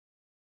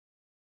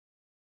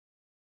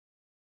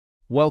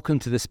Welcome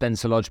to the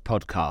Spencer Lodge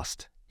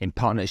podcast in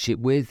partnership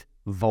with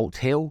Vault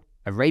Hill,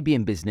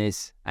 Arabian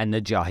Business and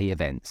Najahi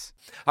Events.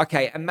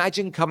 Okay,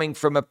 imagine coming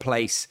from a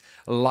place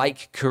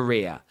like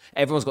Korea.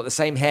 Everyone's got the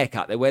same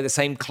haircut, they wear the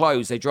same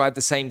clothes, they drive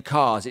the same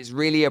cars. It's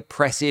really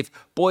oppressive.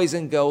 Boys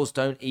and girls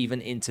don't even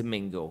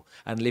intermingle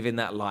and live in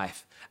that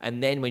life.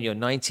 And then when you're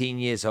 19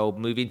 years old,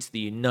 move into the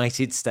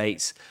United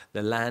States,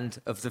 the land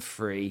of the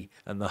free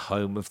and the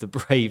home of the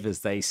brave,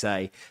 as they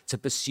say, to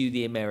pursue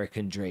the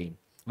American dream.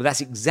 Well,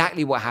 that's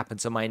exactly what happened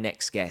to my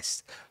next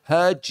guest.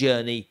 Her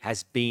journey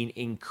has been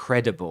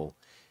incredible.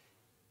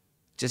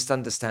 Just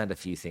understand a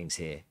few things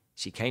here.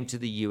 She came to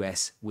the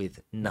US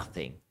with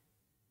nothing.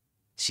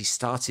 She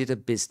started a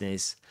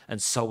business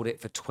and sold it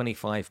for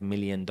 $25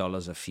 million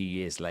a few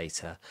years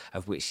later,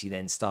 of which she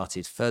then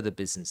started further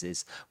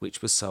businesses,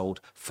 which were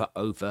sold for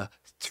over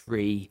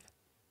 $3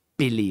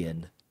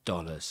 billion.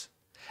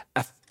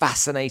 A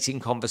fascinating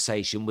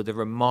conversation with a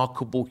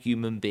remarkable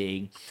human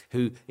being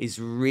who is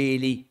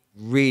really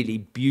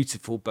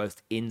beautiful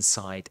both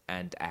inside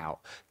and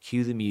out.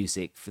 Cue the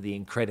music for the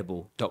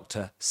incredible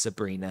Dr.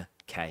 Sabrina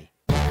K.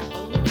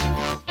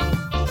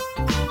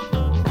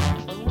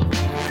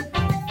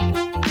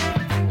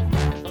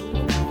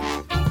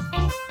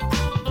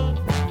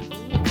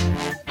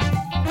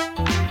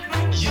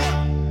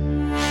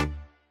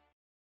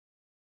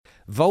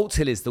 Vault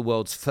Hill is the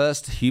world's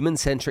first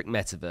human-centric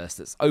metaverse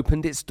that's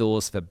opened its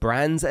doors for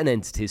brands and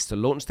entities to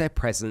launch their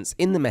presence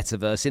in the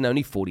metaverse in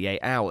only 48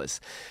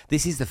 hours.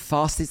 This is the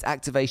fastest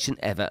activation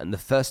ever and the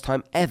first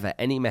time ever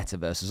any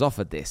metaverse has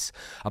offered this.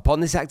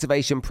 Upon this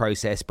activation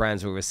process,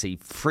 brands will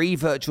receive free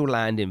virtual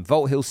land in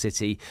Vault Hill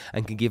City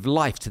and can give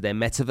life to their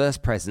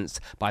metaverse presence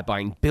by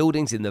buying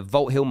buildings in the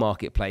Vault Hill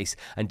marketplace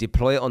and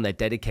deploy it on their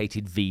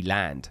dedicated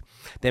VLAND.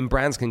 Then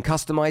brands can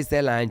customize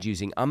their land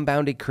using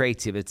unbounded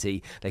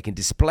creativity. They can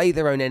display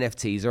their own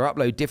NFTs or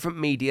upload different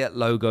media,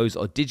 logos,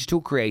 or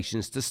digital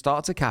creations to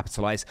start to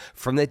capitalize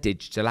from their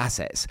digital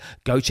assets.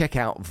 Go check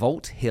out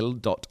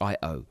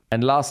vaulthill.io.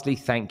 And lastly,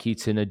 thank you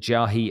to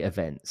Najahi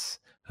Events,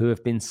 who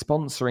have been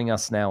sponsoring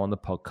us now on the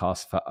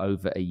podcast for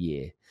over a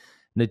year.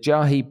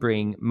 Najahi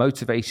bring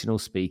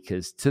motivational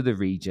speakers to the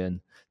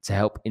region to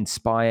help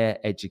inspire,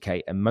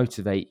 educate, and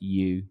motivate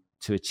you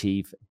to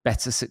achieve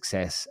better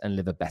success and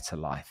live a better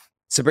life.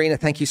 Sabrina,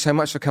 thank you so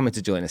much for coming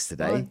to join us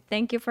today. Well,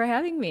 thank you for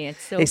having me.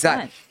 It's so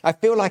fun. I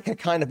feel like I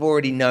kind of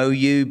already know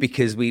you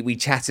because we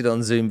chatted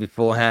on Zoom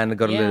beforehand and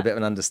got a little bit of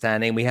an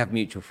understanding. We have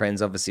mutual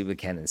friends, obviously, with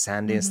Ken and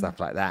Sandy and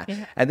stuff like that.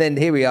 Yeah. And then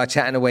here we are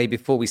chatting away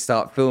before we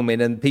start filming,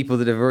 and people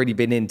that have already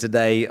been in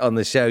today on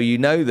the show, you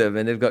know them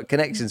and have got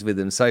connections with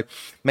them. So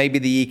maybe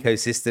the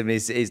ecosystem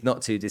is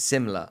not too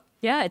dissimilar.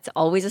 Yeah, it's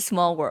always a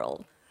small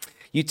world.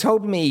 You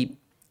told me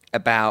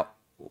about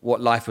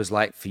what life was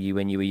like for you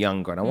when you were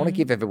younger. And I want to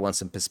give everyone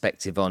some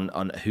perspective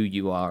on who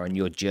you are and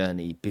your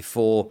journey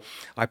before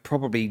I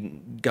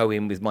probably go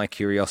in with my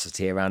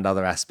curiosity around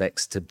other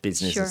aspects to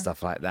business and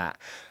stuff like that.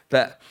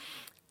 But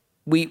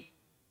we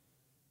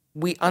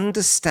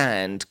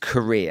understand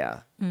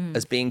Korea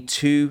as being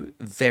two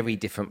very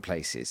different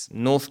places.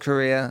 North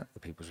Korea,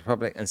 the People's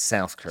Republic, and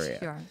South Korea.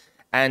 Sure.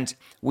 And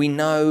we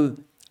know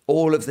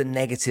all of the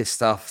negative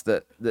stuff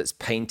that's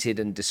painted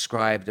and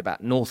described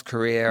about North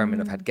Korea. I mean,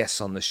 I've had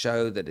guests on the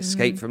show that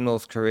escaped from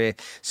North Korea.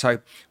 So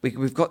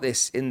we've got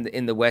this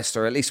in the West,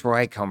 or at least where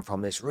I come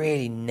from, this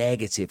really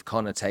negative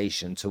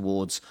connotation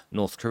towards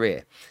North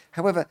Korea.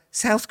 However,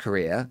 South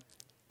Korea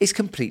is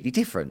completely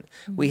different.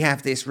 We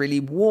have this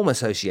really warm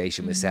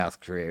association with South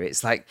Korea.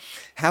 It's like,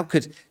 how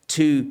could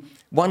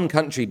one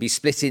country be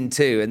split in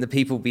two and the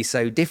people be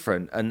so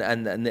different and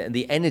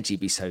the energy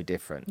be so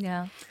different?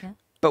 Yeah.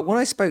 But when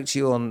I spoke to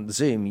you on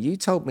Zoom, you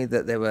told me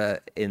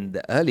that in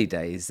the early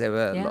days, there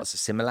were lots of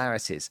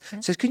similarities.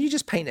 Yeah. So can you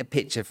just paint a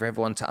picture for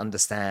everyone to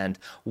understand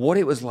what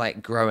it was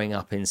like growing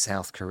up in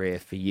South Korea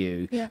for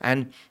you? Yeah.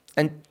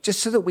 And just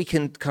so that we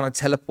can kind of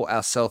teleport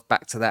ourselves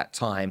back to that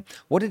time,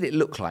 what did it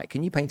look like?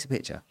 Can you paint a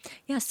picture?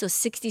 Yeah, so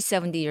 60,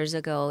 70 years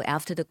ago,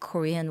 after the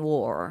Korean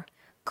War,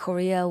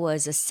 Korea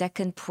was the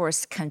second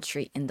poorest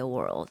country in the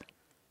world.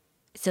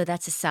 So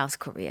that's South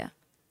Korea.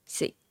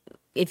 So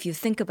if you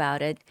think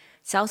about it,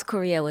 South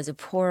Korea was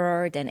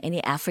poorer than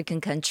any African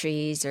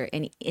countries or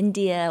any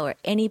India or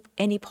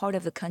any part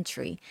of the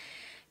country.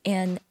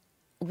 And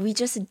we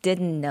just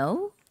didn't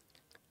know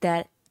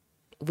that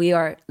we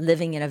are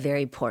living in a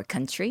very poor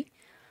country.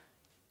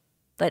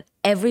 But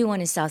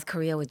everyone in South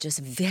Korea was just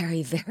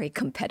very, very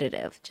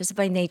competitive, just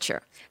by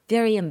nature,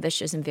 very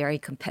ambitious and very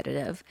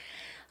competitive.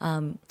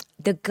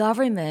 The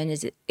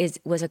government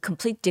was a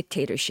complete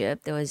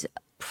dictatorship. There was a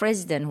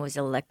president who was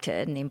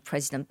elected named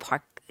President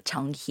Park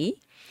Chung-hee,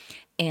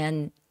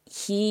 and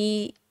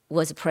he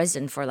was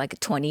president for like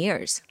 20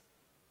 years.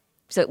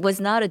 So it was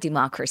not a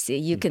democracy.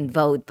 You can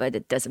vote, but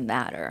it doesn't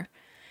matter.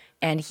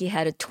 And he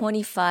had a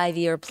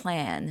 25-year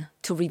plan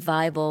to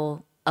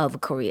revival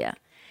of Korea.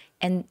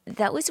 And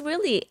that was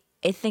really,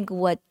 I think,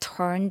 what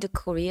turned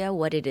Korea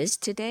what it is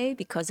today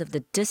because of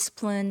the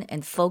discipline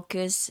and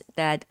focus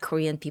that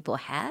Korean people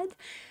had.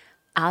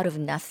 out of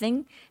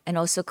nothing. And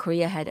also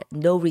Korea had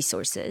no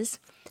resources.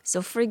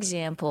 So for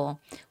example,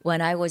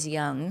 when I was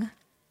young,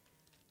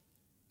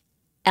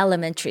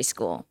 elementary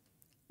school,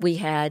 we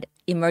had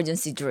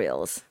emergency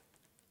drills.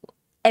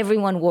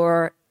 Everyone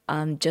wore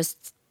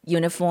just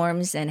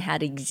uniforms and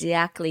had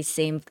exactly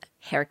same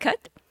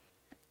haircut.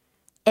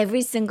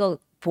 Every single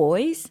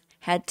boys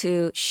had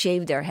to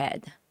shave their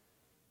head.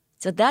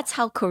 So that's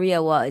how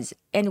Korea was.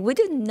 And we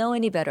didn't know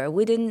any better.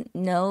 We didn't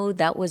know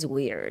that was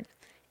weird.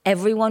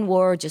 Everyone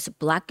wore just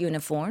black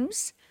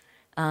uniforms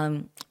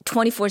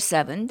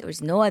 24/7. There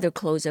was no other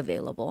clothes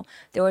available.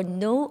 There were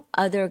no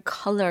other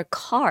color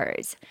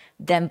cars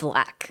than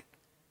black.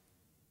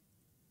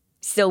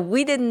 So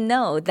we didn't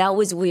know that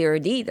was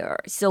weird either.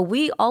 So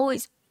we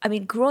always, I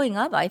mean, growing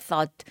up, I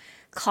thought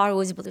car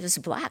was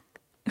just black.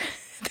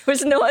 There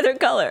was no other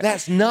color.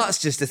 That's nuts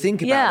just to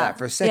think about Yeah, that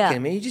for a second. yeah. I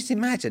mean, you just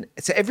imagine.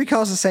 So every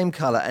car's the same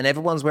color and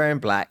everyone's wearing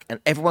black and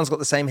everyone's got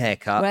the same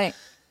haircut. Right.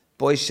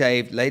 Boys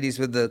shaved, ladies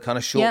with the kind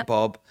of short Yeah.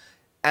 bob.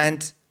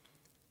 And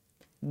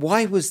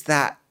why was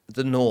that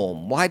the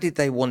norm? Why did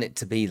they want it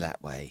to be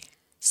that way?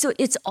 So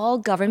it's all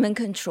government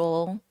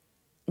control,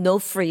 no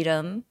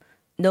freedom,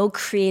 no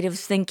creative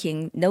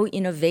thinking, no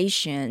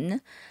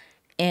innovation.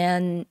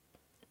 And,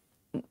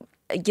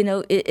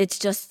 it's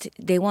just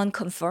they want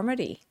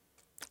conformity.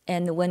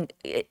 And when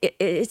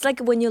it's like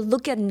when you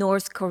look at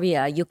North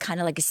Korea, you kind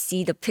of like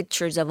see the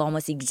pictures of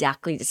almost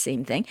exactly the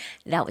same thing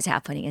that was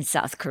happening in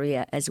South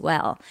Korea as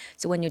well.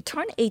 So when you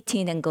turn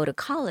 18 and go to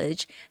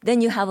college, then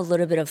you have a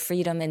little bit of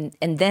freedom,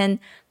 and then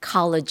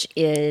college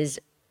is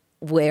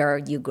where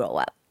you grow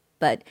up.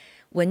 But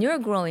when you're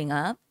growing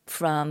up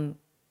from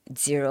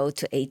 0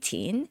 to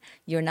 18,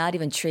 you're not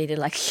even treated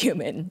like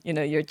human.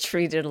 You're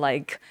treated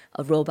like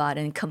a robot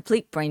and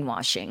complete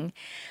brainwashing.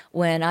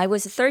 When I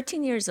was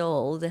 13 years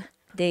old,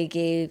 they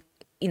gave,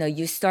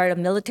 you start a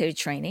military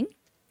training,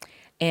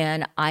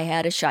 and I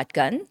had a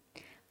shotgun.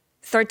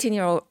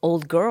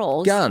 13-year-old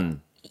girls.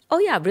 Gun. Oh,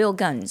 yeah, real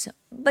guns.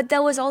 But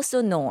that was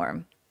also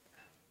norm.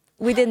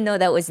 We didn't know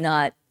that was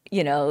not,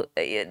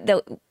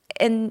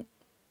 and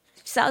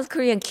South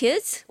Korean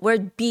kids were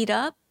beat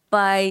up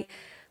by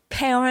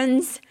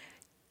parents,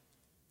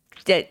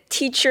 the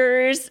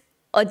teachers,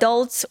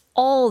 adults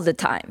all the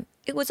time.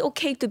 It was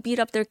okay to beat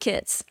up their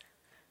kids.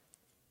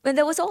 And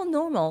that was all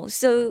normal.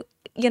 So,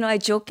 I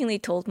jokingly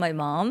told my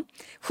mom,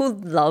 who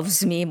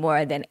loves me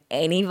more than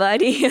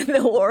anybody in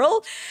the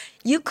world,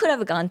 you could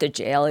have gone to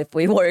jail if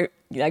we were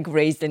like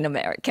raised in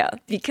America,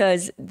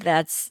 because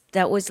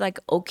that was like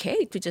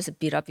okay to just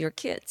beat up your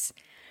kids.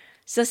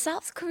 So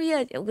South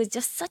Korea, it was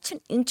just such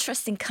an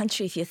interesting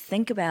country if you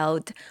think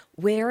about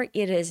where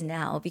it is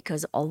now,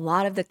 because a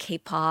lot of the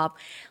K-pop,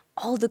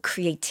 all the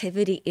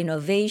creativity,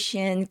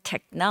 innovation,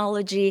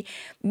 technology,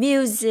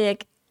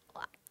 music,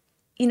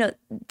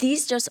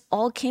 these just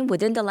all came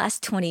within the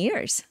last 20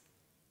 years.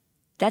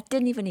 That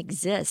didn't even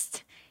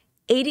exist.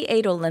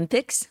 88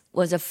 Olympics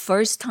was the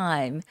first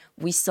time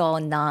we saw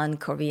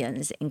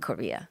non-Koreans in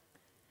Korea.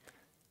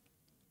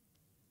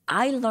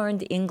 I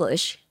learned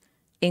English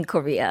in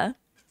Korea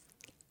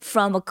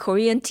from a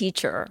Korean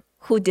teacher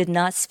who did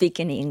not speak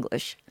any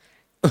English.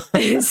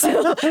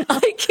 So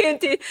I came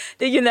to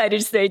the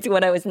United States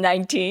when I was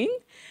 19,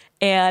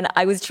 and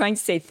I was trying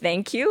to say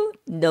thank you.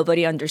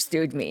 Nobody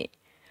understood me.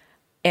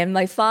 And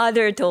my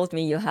father told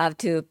me you have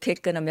to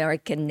pick an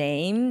American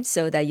name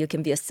so that you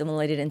can be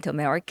assimilated into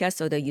America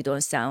so that you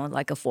don't sound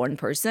like a foreign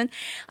person.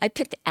 I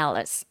picked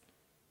Alice.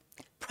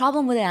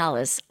 Problem with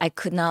Alice, I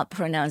could not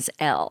pronounce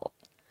L.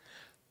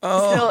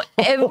 So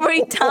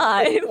every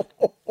time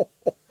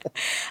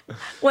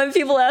when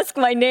people ask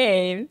my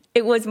name,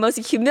 it was the most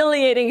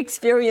humiliating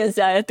experience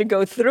I had to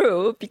go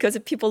through, because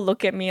people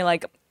look at me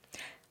like,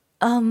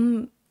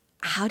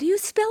 how do you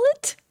spell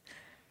it?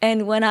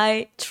 And when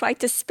I tried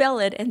to spell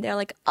it, and they're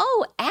like,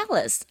 oh,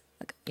 Alice.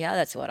 Like, yeah,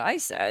 that's what I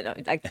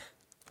said.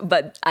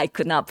 But I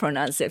could not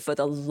pronounce it for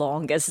the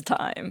longest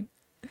time.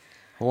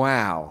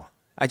 Wow.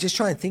 I just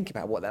try and think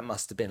about what that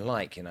must have been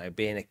like,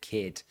 being a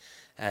kid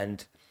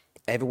and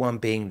everyone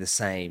being the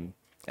same.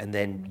 And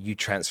then you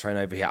transferring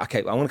over here. Okay,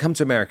 I want to come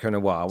to America in a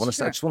while. I just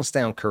want to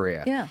stay on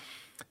Korea. Yeah.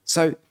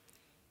 So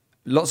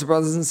lots of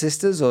brothers and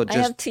sisters, or just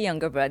I have two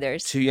younger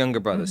brothers. two younger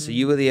brothers. So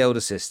you were the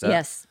elder sister.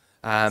 Yes.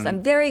 So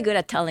I'm very good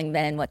at telling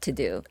men what to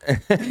do.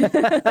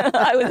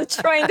 I was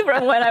trained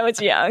from when I was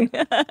young.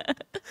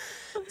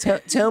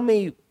 Tell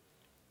me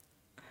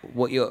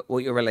what your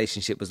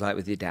relationship was like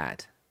with your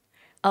dad.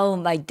 Oh,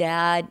 my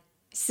dad.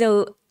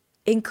 So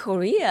in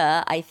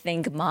Korea, I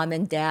think mom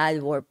and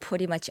dad were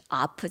pretty much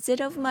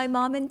opposite of my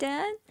mom and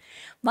dad.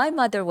 My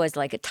mother was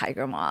like a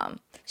tiger mom.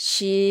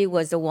 She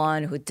was the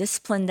one who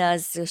disciplined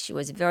us. She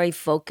was very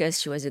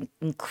focused. She was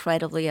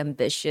incredibly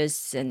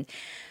ambitious, and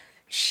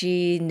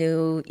she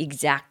knew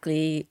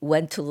exactly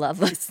when to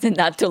love us and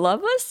not to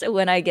love us.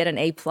 When I get an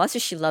A plus,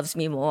 she loves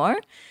me more.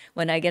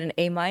 When I get an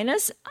A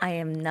minus, I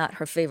am not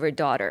her favorite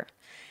daughter.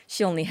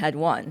 She only had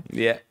one.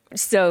 Yeah.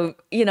 So,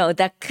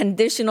 that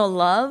conditional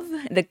love,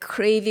 the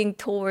craving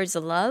towards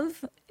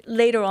love,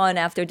 later on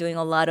after doing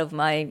a lot of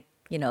my,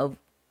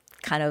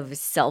 kind of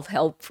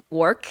self-help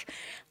work,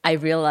 I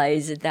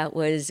realized that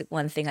was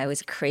one thing I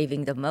was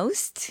craving the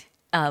most.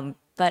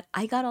 But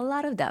I got a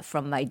lot of that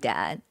from my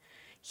dad.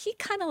 He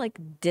kind of like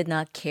did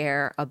not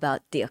care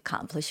about the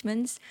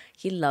accomplishments.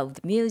 He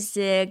loved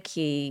music,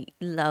 he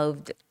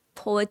loved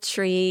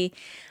poetry,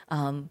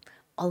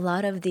 a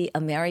lot of the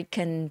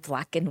American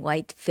black and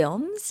white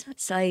films.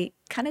 So I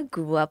kind of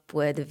grew up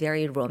with a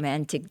very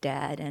romantic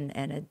dad and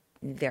a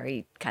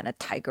very kind of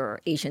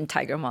Asian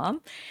tiger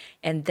mom.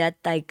 And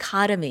that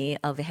dichotomy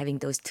of having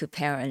those two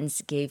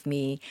parents gave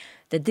me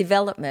the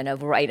development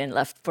of right and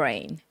left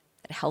brain.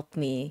 It helped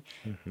me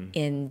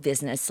in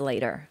business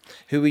later.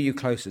 Who were you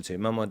closer to,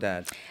 mum or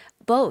dad?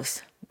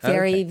 Both.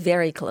 Very, Okay.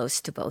 very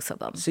close to both of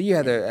them. So you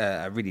had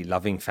a really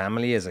loving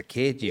family as a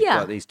kid. You've Yeah,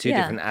 got these two yeah.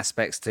 different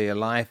aspects to your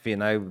life,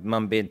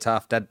 mum being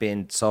tough, dad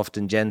being soft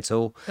and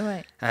gentle,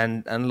 Right.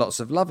 and lots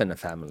of love in a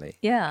family.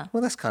 Yeah.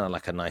 Well, that's kind of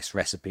like a nice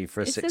recipe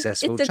for a It's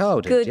successful it's a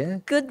childhood, good, yeah?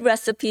 good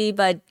recipe,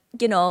 but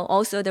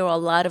also there were a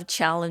lot of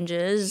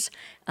challenges.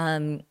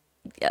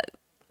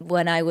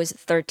 When I was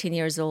 13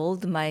 years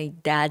old, my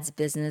dad's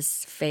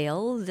business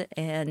failed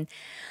and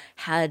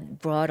had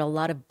brought a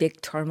lot of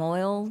big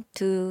turmoil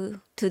to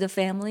the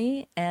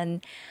family.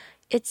 And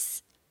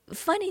it's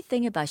funny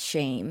thing about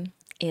shame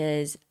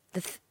is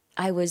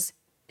I was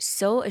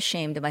so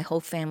ashamed, my whole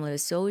family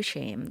was so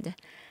ashamed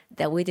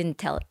that we didn't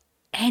tell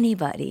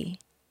anybody.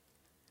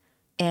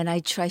 And I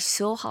tried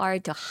so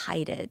hard to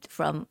hide it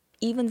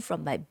even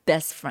from my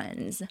best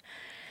friends.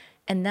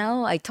 And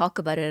now I talk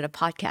about it at a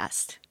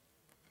podcast.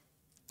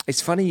 It's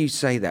funny you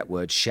say that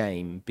word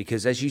shame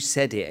because as you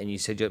said it and you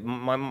said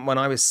when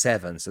I was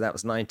 7, so that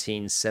was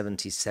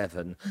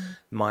 1977,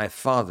 my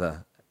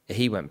father,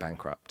 he went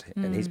bankrupt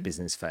and his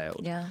business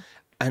failed. Yeah.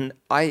 And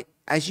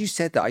as you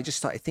said that, I just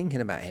started thinking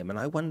about him and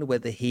I wonder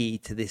whether he,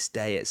 to this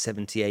day at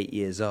 78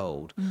 years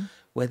old,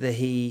 whether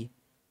he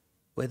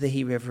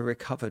ever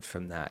recovered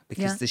from that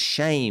because Yeah. the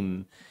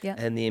shame Yeah.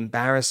 and the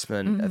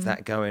embarrassment of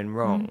that going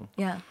wrong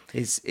Yeah.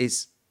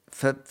 is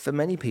for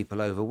many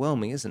people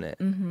overwhelming, isn't it?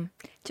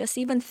 Just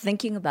even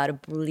thinking about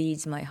it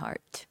bleeds my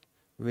heart.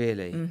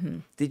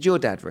 Really? Did your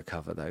dad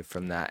recover though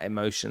from that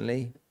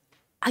emotionally?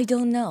 I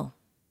don't know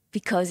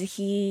because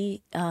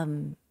he,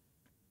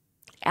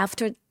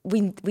 after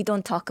we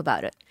don't talk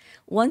about it.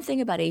 One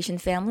thing about Asian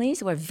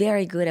families, we're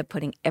very good at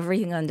putting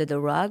everything under the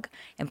rug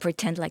and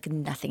pretend like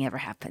nothing ever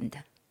happened.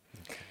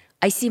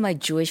 I see my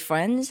Jewish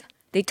friends,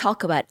 they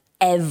talk about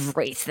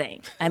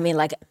everything. I mean,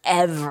 like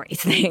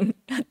everything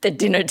at the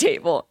dinner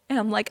table. And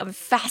I'm like, I'm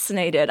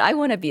fascinated. I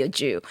want to be a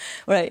Jew,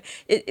 right?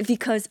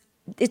 Because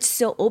it's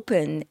so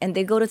open and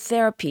they go to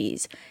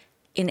therapies.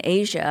 In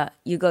Asia,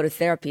 you go to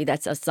therapy,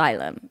 that's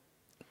asylum,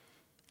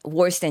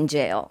 worse than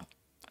jail.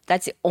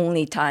 That's the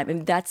only time.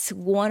 And that's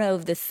one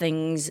of the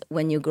things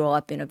when you grow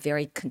up in a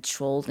very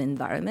controlled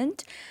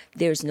environment,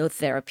 there's no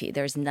therapy.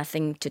 There's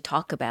nothing to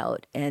talk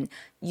about. And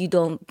you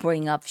don't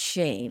bring up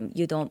shame.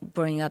 You don't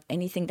bring up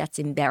anything that's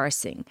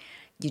embarrassing.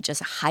 You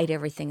just hide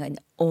everything and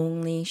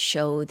only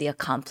show the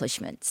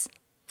accomplishments.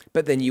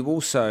 But then you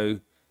also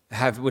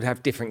would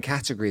have different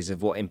categories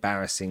of what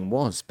embarrassing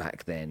was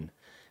back then.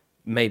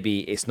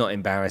 Maybe it's not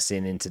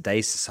embarrassing in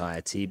today's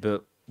society,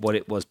 but what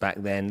it was back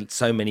then,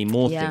 so many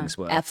more Yeah, things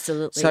were.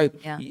 absolutely, So,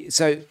 yeah.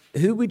 so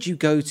who would you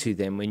go to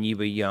then when you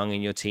were young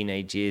in your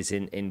teenage years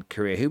in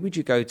Korea? Who would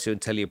you go to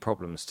and tell your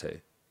problems to?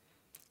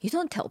 You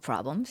don't tell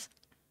problems.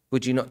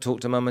 Would you not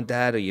talk to mum and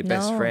dad or your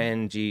best No,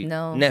 friend?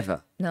 no.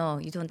 Never. No,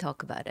 you don't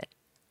talk about it.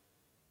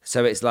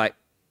 So it's like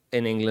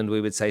in England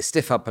we would say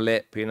stiff upper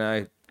lip,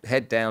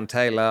 head down,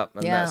 tail up,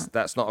 and Yeah.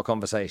 that's not a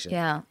conversation.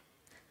 Yeah.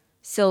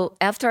 So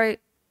after I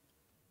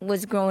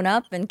was grown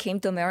up and came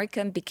to America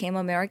and became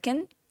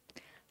American,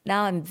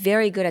 now I'm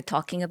very good at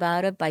talking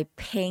about it by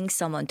paying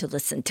someone to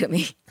listen to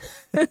me.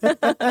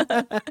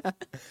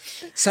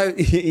 So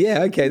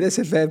yeah, okay, that's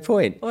a fair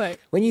point. Right.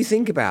 When you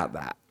think about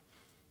that,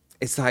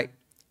 it's like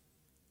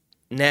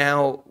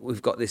now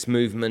we've got this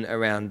movement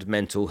around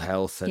mental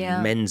health and Yeah.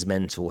 men's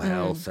mental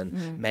health,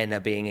 and men are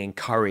being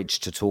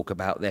encouraged to talk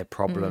about their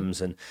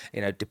problems, and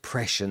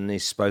depression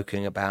is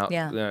spoken about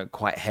Yeah.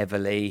 quite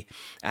heavily,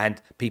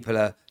 and people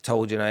are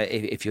told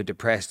if you're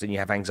depressed and you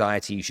have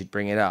anxiety, you should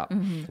bring it up.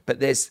 But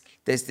there's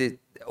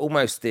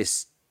almost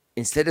this.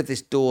 Instead of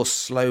this door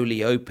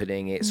slowly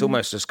opening, it's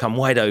almost just come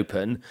wide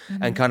open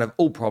and kind of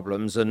all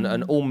problems and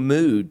all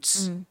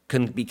moods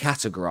can be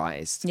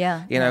categorized.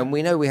 Yeah, And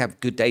we know we have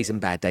good days and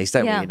bad days,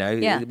 don't Yeah,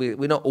 we? yeah.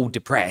 We're not all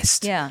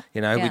depressed. Yeah,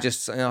 We yeah.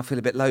 just, I feel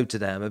a bit low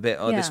today. I'm a bit,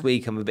 this Yeah.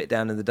 week I'm a bit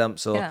down in the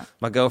dumps, or Yeah.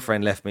 my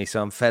girlfriend left me,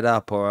 so I'm fed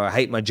up, or I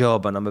hate my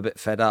job and I'm a bit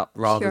fed up,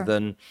 rather Sure.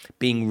 than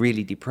being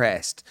really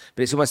depressed.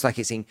 But it's almost like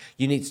it's saying,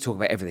 you need to talk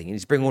about everything. You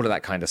need to bring all of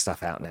that kind of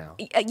stuff out now.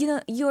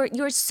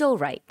 You're so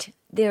right.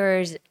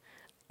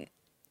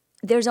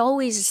 There's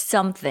always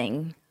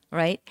something,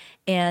 right?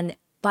 And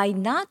by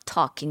not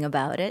talking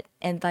about it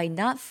and by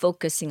not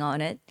focusing on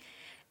it,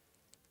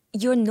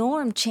 your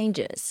norm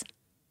changes.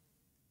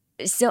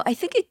 So I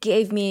think it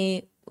gave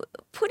me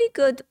pretty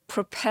good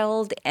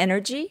propelled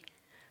energy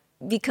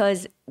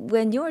because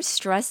when you're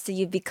stressed,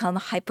 you become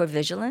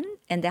hypervigilant,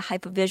 and the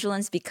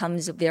hypervigilance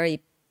becomes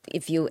very,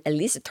 if you at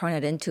least turn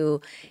it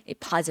into a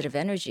positive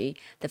energy,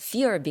 the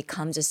fear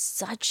becomes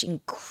such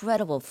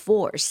incredible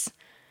force.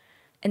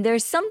 And there are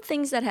some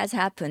things that has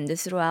happened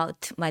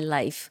throughout my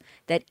life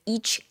that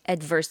each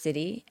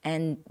adversity,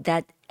 and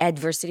that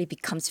adversity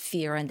becomes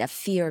fear, and that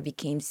fear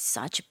became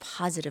such a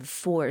positive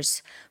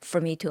force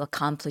for me to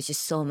accomplish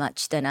so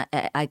much than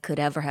I could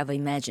ever have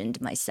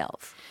imagined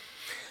myself.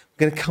 I'm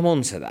going to come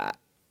on to that.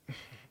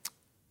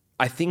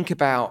 I think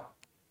about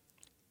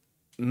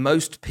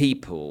most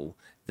people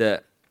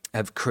that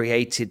have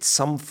created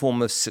some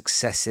form of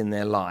success in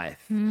their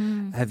life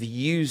have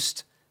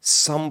used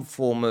some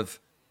form of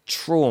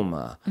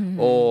trauma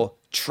or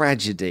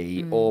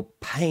tragedy or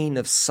pain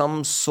of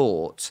some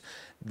sort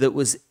that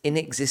was in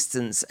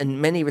existence in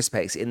many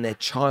respects in their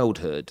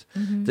childhood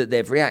that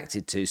they've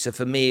reacted to. So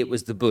for me, it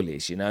was the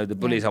bullies, the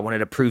bullies. I wanted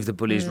to prove the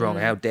bullies wrong.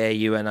 How dare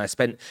you? And I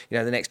spent,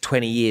 the next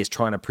 20 years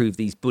trying to prove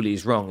these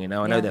bullies wrong.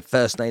 I know their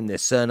first name, their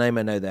surname.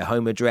 I know their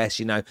home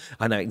address.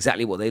 I know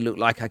exactly what they look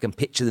like. I can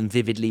picture them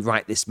vividly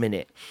right this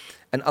minute.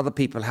 And other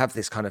people have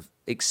this kind of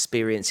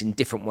experience in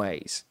different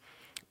ways.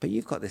 But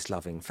you've got this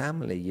loving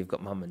family. You've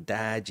got mum and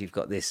dad. You've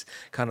got this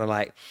kind of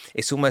like,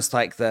 it's almost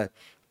like the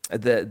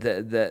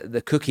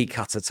cookie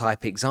cutter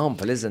type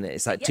example, isn't it?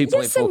 It's like 2.4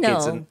 yes and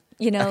kids. no.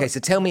 And okay,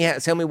 so tell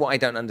me what I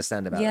don't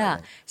understand about that. Yeah.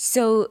 Then.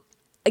 So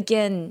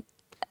again,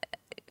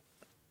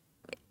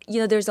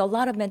 there's a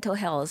lot of mental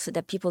health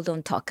that people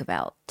don't talk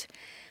about.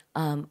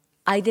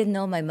 I didn't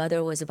know my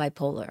mother was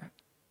bipolar.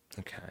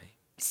 Okay.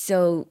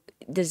 So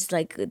this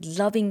like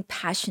loving,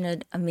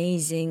 passionate,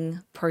 amazing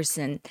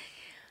person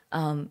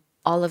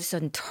all of a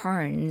sudden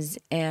turns,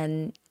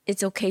 and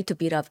it's okay to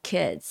beat up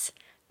kids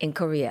in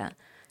Korea.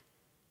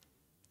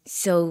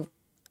 So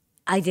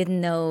I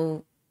didn't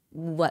know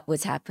what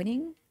was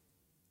happening.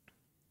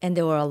 And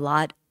there were a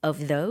lot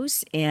of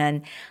those.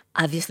 And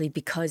obviously,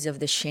 because of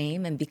the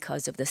shame and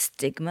because of the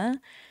stigma,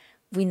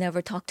 we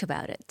never talked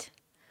about it.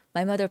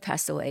 My mother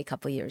passed away a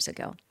couple years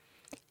ago.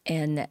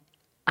 And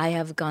I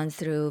have gone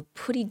through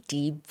pretty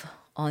deep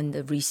on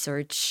the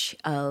research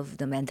of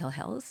the mental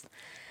health.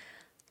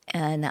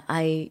 And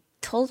I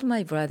told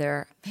my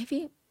brother,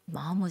 maybe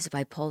mom was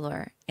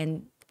bipolar.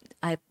 And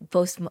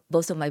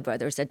both of my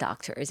brothers are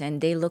doctors, and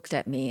they looked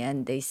at me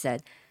and they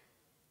said,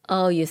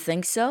 "Oh, you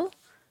think so?"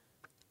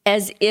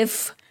 As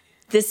if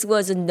this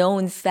was a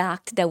known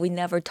fact that we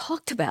never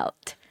talked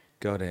about.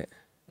 Got it.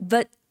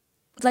 But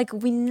like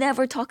we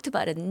never talked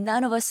about it.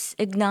 None of us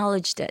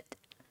acknowledged it.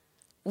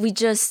 We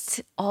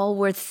just all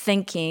were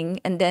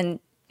thinking, and then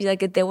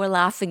like they were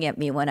laughing at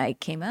me when I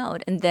came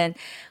out. And then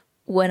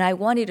when I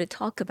wanted to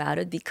talk about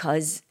it,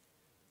 because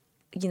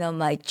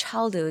my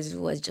childhood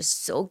was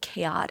just so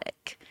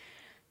chaotic.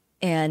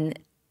 And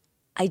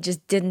I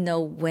just didn't know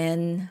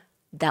when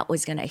that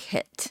was going to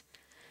hit.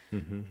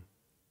 Mm-hmm.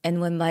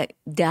 And when my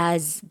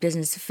dad's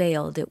business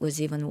failed, it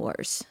was even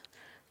worse.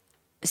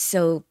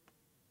 So,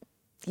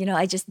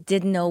 I just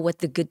didn't know what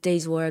the good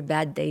days were,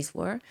 bad days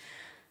were.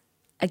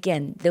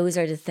 Again, those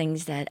are the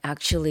things that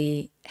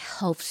actually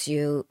helps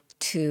you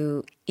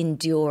to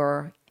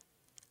endure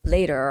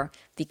later,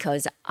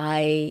 because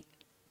I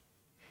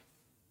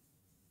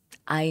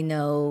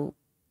know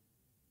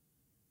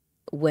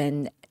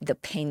when the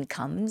pain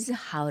comes,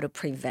 how to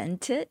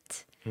prevent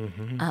it.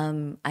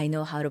 Mm-hmm. I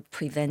know how to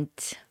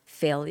prevent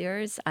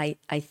failures. I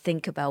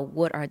think about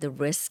what are the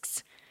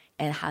risks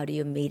and how do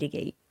you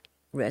mitigate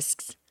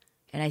risks.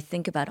 And I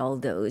think about all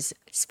those,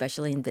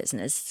 especially in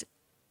business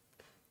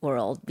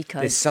world,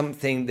 because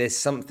there's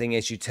something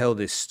as you tell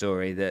this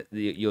story that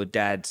your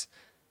dad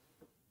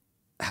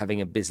having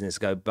a business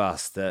go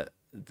bust that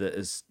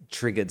has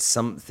triggered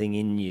something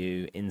in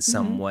you in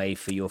some way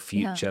for your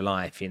future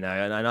life, and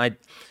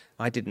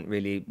I didn't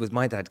really, with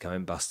my dad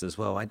going bust as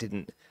well, I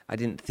didn't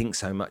think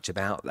so much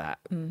about that.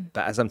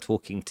 But as I'm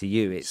talking to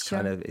you, it's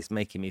kind of, it's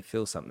making me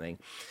feel something.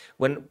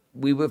 When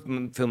we were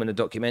filming a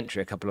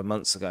documentary a couple of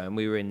months ago, and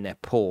we were in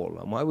Nepal,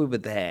 and while we were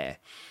there,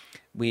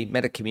 we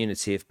met a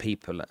community of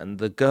people, and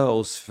the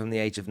girls from the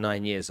age of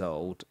 9 years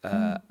old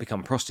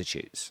become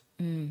prostitutes.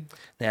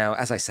 Now,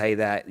 as I say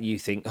that, you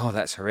think, oh,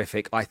 that's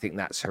horrific. I think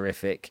that's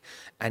horrific.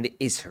 And it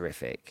is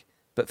horrific.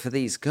 But for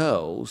these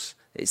girls,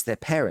 it's their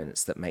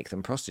parents that make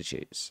them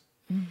prostitutes.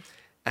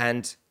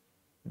 And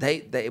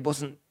they it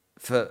wasn't,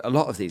 for a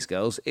lot of these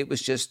girls, it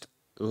was just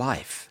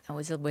life. that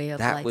was a way of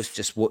That life. was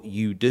just what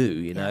you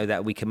do,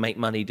 that we can make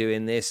money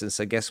doing this. And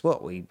so guess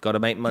what? We got to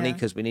make money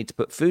because we need to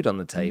put food on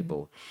the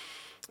table.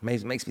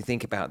 It makes me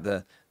think about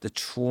the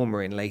trauma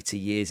in later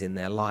years in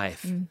their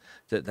life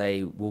that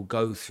they will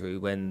go through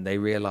when they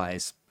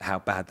realize how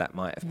bad that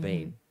might have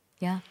been.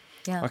 Yeah.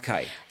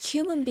 Okay.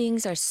 Human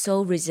beings are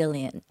so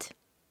resilient,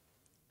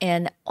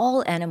 and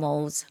all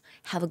animals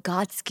have a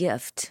God's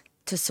gift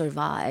to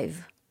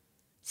survive.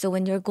 So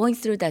when you're going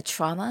through that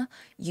trauma,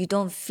 you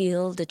don't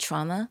feel the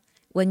trauma.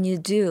 When you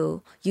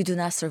do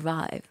not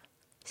survive.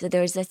 So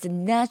there's this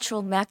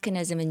natural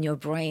mechanism in your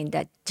brain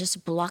that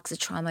just blocks the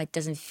trauma. It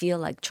doesn't feel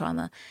like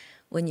trauma.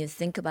 When you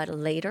think about it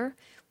later,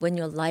 when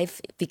your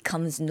life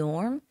becomes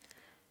norm,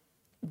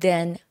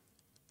 then,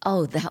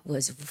 oh, that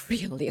was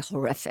really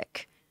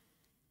horrific.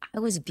 I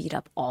was beat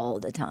up all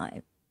the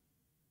time.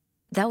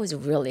 That was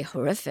really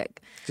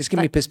horrific. Just give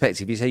me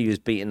perspective. You say you was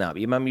beaten up.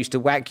 Your mum used to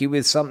whack you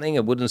with something,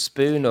 a wooden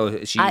spoon,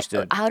 or she used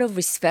to... Out of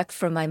respect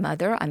for my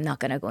mother, I'm not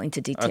going to go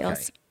into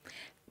details. Okay.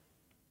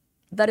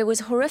 But it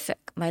was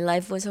horrific. My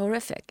life was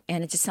horrific.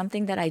 And it's just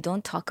something that I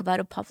don't talk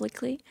about it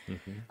publicly.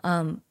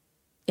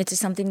 It's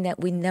just something that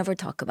we never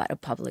talk about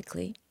it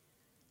publicly.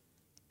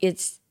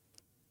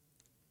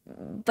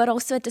 But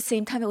also at the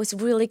same time, it was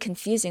really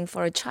confusing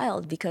for a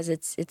child because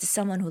it's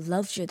someone who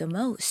loves you the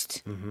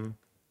most.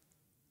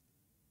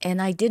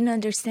 And I didn't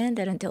understand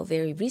that until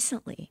very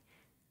recently,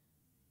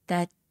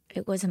 that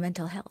it was a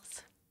mental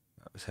health.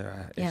 That was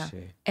her Yeah.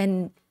 issue.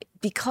 And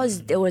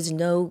because there was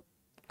no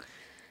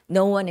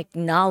one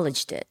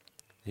acknowledged it.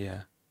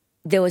 Yeah.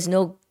 There was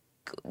no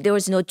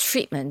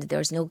treatment, there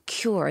was no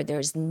cure,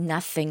 there's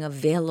nothing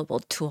available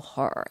to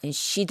her, and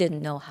she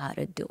didn't know how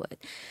to do it.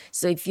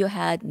 So if you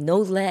had no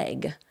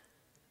leg,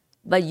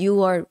 but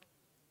you are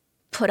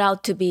put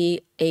out to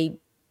be a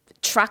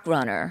track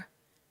runner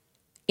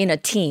in a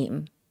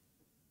team,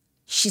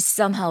 she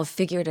somehow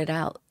figured it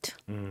out.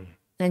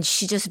 And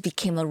she just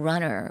became a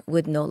runner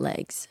with no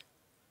legs.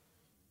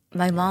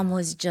 My mom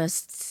was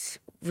just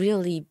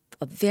really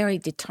a very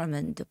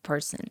determined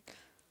person.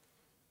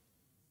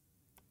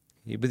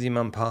 With your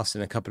mum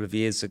passing a couple of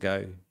years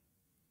ago,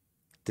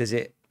 does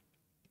it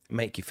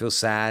make you feel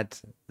sad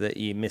that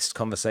you missed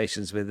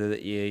conversations with her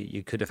that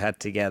you could have had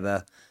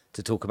together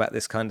to talk about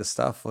this kind of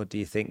stuff? Or do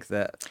you think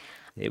that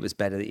it was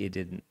better that you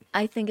didn't?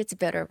 I think it's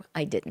better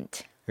I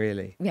didn't.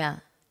 Really? Yeah.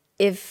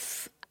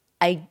 If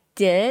I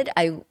did,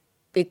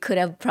 it could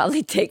have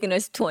probably taken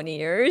us 20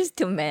 years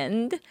to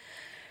mend.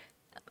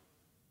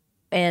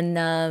 And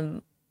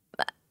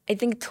I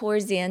think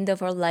towards the end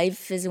of our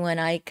life is when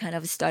I kind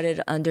of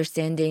started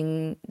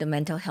understanding the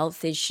mental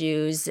health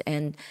issues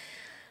and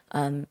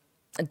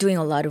doing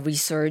a lot of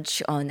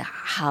research on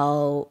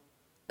how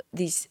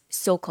these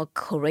so-called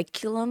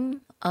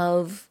curriculum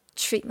of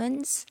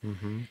treatments,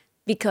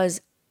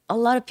 because a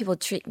lot of people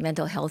treat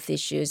mental health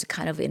issues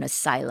kind of in a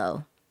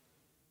silo,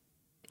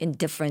 in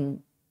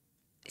different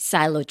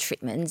silo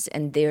treatments,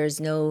 and there's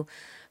no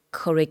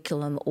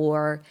curriculum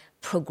or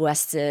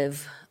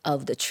progressive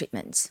of the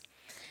treatments.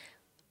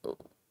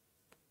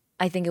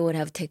 I think it would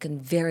have taken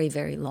very,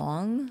 very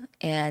long.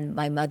 And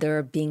my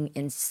mother being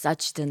in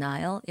such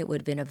denial, it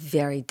would have been a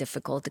very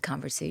difficult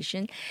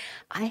conversation.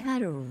 I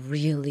had a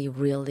really,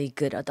 really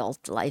good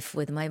adult life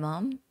with my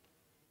mom.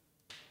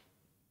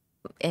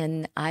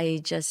 And I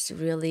just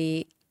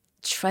really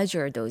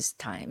treasure those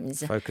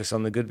times. Focus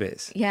on the good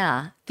bits.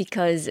 Yeah,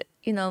 because,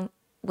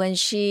 when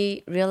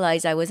she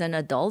realized I was an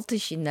adult,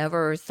 she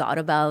never thought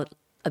about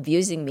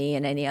abusing me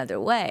in any other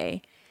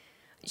way.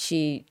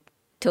 She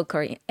took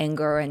her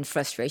anger and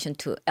frustration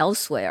to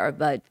elsewhere,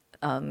 but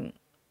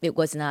it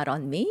was not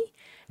on me.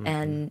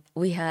 And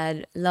we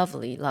had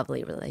lovely,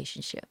 lovely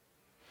relationship.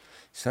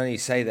 It's funny you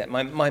say that.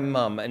 My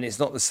mum, and it's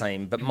not the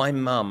same, but my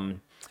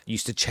mum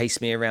used to chase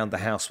me around the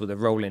house with a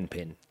rolling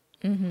pin.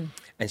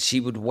 And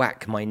she would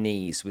whack my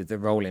knees with the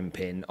rolling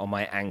pin on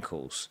my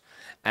ankles.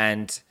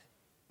 And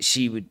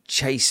she would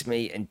chase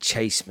me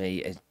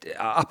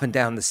up and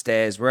down the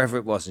stairs, wherever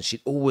it was, and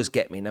she'd always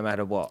get me no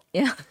matter what.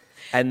 Yeah.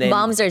 And then,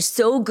 moms are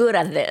so good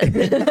at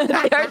this.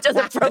 They're just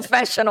a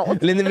professional.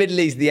 well, in the Middle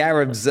East, the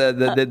Arabs,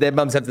 their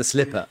mums have the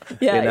slipper.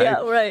 Yeah,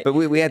 yeah, right. But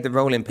we had the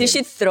rolling pin. Did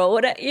she throw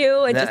it at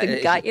you and No,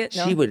 just got you?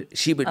 No?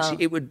 She would,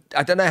 it would,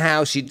 I don't know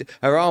how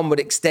her arm would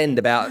extend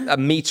about 1.5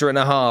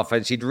 meters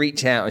and she'd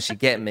reach out and she'd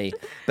get me.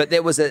 But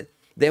there was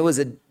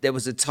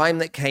a time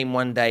that came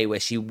one day where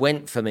she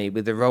went for me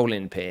with the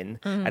rolling pin.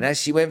 And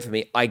as she went for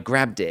me, I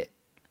grabbed it.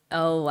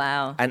 Oh,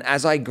 wow. And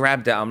as I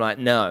grabbed it, I'm like,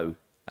 no,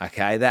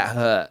 okay, that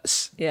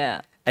hurts.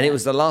 Yeah. And it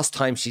was the last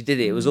time she did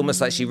it. It was almost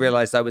like she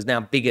realized I was now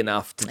big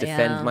enough to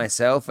defend Yeah.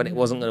 myself and it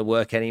wasn't going to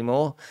work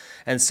anymore.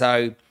 And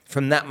so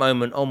from that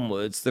moment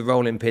onwards, the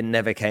rolling pin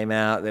never came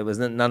out. There was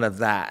none of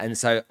that. And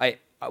so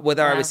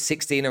whether I was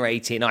 16 or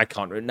 18, I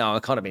can't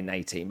have been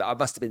 18, but I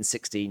must have been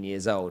 16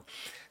 years old.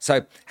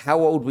 So how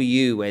old were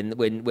you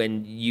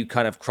when you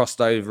kind of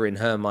crossed over in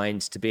her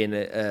mind to being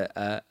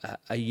a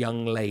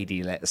young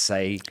lady, let's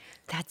say?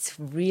 That's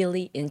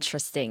really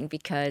interesting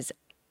because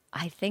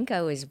I think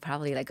I was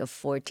probably like a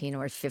 14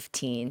 or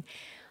 15.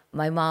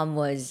 My mom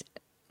was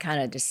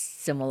kind of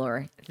just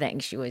similar thing.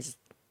 She was,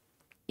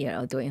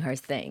 doing her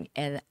thing.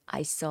 And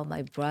I saw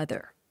my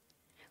brother,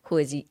 who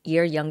is a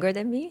year younger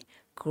than me,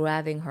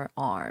 grabbing her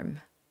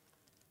arm.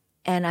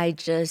 And I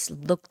just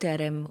looked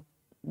at him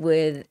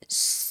with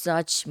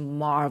such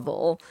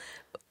marvel,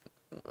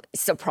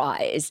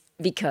 surprise,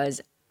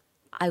 because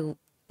I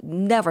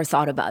never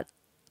thought about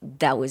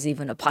that was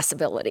even a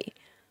possibility.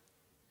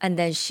 And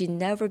then she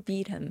never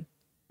beat him,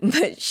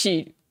 but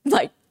she,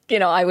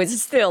 I was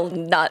still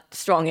not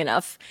strong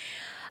enough.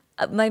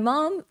 My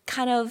mom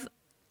kind of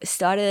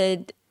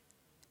started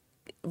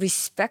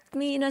respect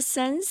me in a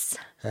sense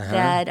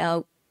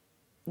that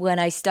when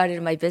I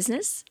started my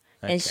business,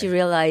 And she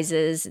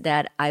realizes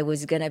that I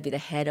was going to be the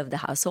head of the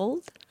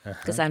household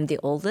because I'm the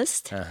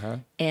oldest.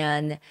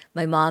 And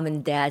my mom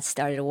and dad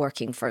started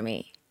working for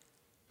me.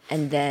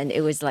 And then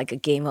it was like a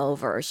game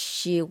over.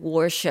 She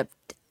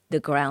worshipped the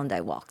ground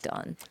I walked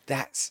on.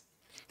 That's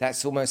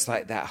almost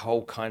like that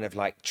whole kind of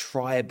like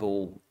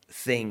tribal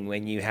thing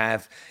when you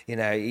have,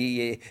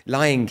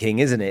 Lion King,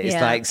 isn't it? It's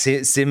Yeah. like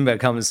Simba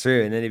comes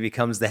through and then he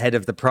becomes the head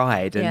of the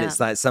pride, and Yeah. it's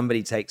like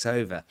somebody takes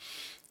over.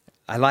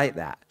 I like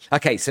that.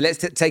 Okay, so let's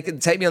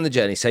take me on the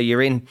journey. So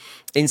you're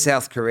in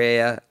South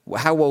Korea.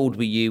 How old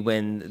were you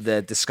when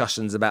the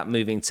discussions about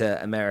moving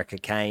to America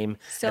came?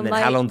 So and then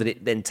how long did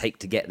it then take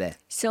to get there?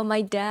 So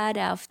my dad,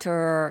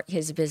 after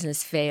his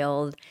business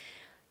failed,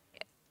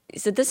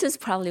 so this is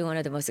probably one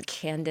of the most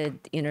candid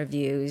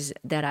interviews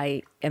that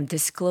I am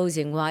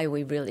disclosing why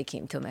we really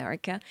came to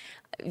America.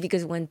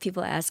 Because when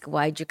people ask,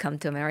 why'd you come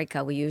to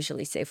America? We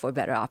usually say for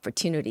better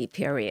opportunity,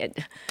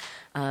 period.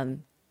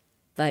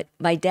 But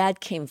my dad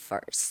came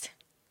first.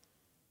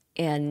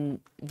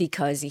 And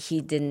because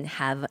he didn't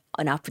have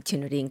an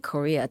opportunity in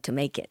Korea to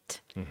make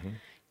it.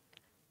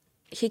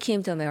 He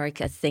came to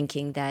America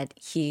thinking that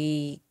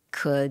he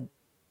could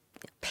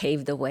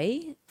pave the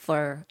way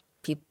for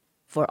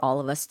all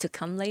of us to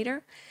come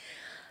later.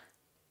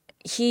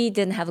 He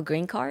didn't have a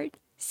green card,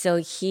 so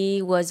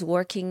he was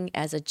working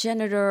as a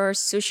janitor,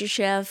 sushi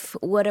chef,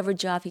 whatever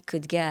job he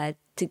could get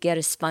to get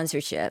a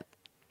sponsorship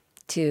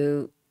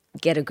to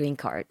get a green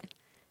card.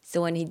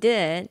 So when he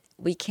did,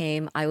 we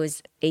came. I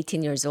was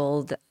 18 years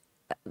old.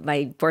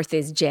 My birthday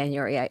is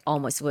January. I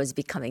almost was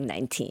becoming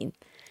 19.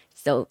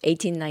 So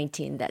 18,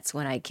 19, that's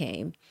when I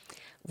came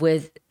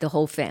with the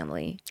whole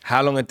family.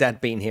 How long had Dad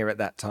been here at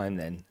that time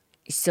then?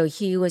 So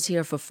he was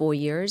here for 4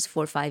 years,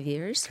 4 or 5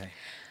 years. Okay.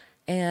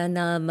 And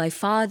my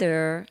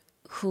father,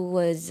 who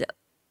was,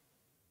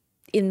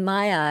 in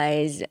my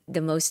eyes, the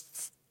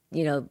most,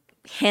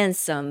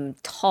 handsome,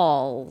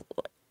 tall,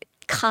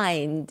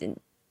 kind,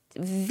 and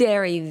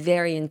very,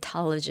 very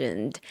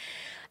intelligent,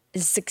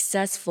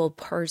 successful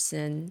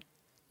person,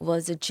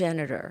 was a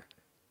janitor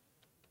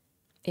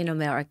in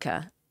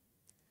America.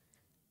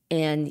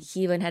 And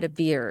he even had a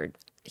beard.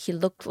 He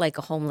looked like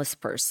a homeless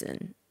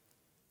person.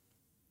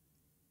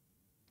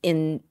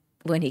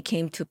 When he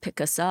came to pick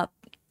us up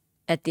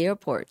at the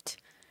airport,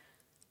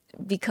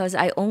 because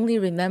I only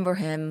remember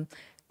him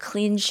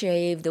clean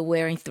shaved,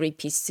 wearing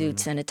 3-piece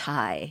suits and a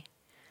tie.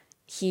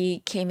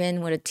 He came in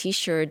with a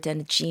t-shirt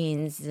and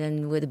jeans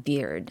and with a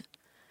beard.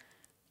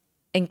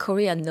 In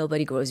Korea,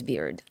 nobody grows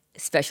beard,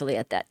 especially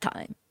at that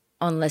time,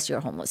 unless you're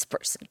a homeless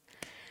person.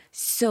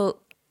 So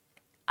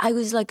I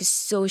was like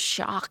so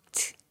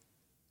shocked.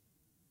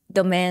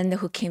 The man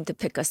who came to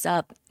pick us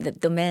up,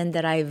 the man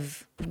that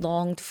I've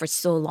longed for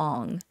so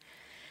long.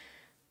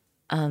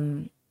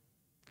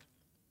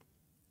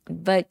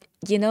 But,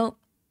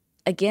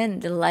 again,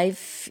 the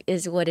life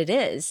is what it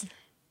is.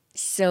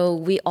 So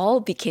we all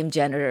became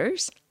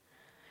janitors.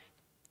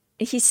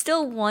 He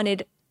still wanted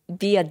to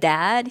be a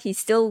dad. He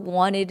still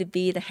wanted to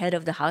be the head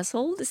of the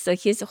household. So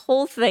his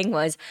whole thing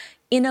was,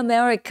 in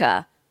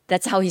America,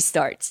 that's how he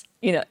starts,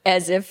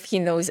 as if he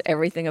knows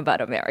everything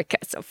about America.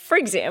 So, for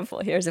example,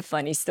 here's a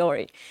funny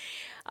story.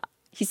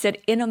 He said,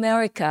 in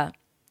America,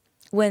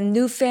 when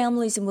new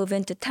families move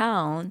into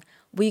town,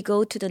 we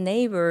go to the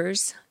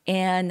neighbors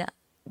and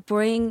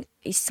bring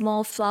a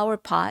small flower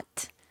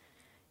pot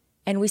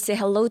and we say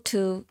hello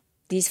to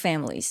these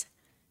families.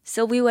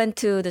 So we went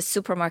to the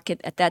supermarket.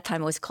 At that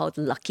time, it was called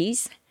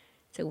Lucky's.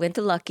 So we went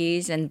to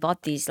Lucky's and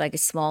bought these like a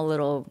small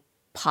little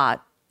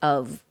pot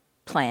of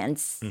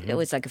plants. It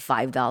was like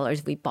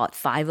 $5. We bought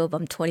 5 of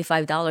them.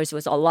 $25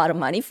 was a lot of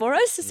money for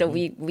us. So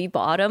we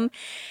bought them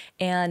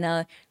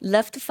and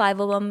left 5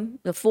 of them,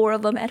 the 4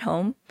 of them at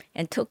home,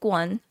 and took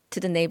one to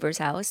the neighbor's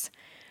house.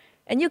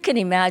 And you can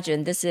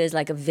imagine this is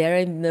like a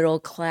very middle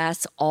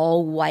class,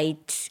 all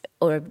white,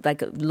 or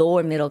like a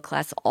lower middle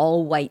class,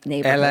 all white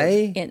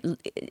neighborhood.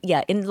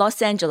 LA? In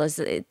Los Angeles,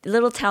 a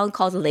little town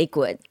called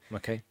Lakewood.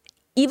 Okay.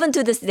 Even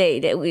to this day,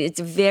 it's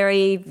a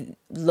very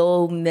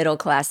low middle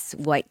class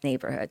white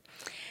neighborhood.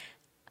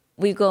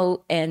 We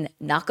go and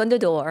knock on the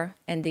door,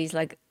 and these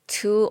like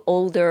 2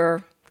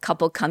 older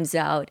couple comes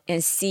out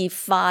and see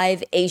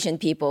 5 Asian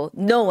people.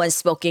 No one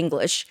spoke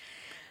English.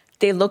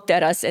 They looked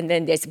at us and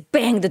then they just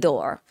banged the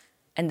door.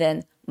 And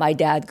then my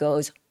dad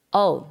goes,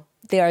 oh,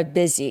 they are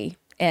busy.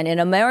 And in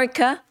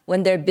America,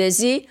 when they're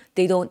busy,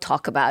 they don't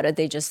talk about it.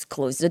 They just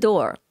close the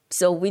door.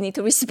 So we need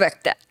to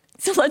respect that.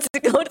 So let's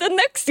go to the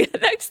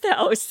next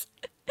house.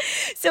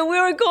 So we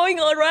were going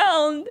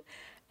around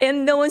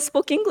and no one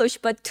spoke English,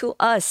 but to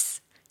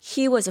us,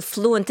 he was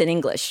fluent in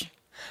English.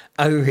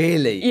 Oh,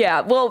 really?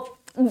 Yeah, well,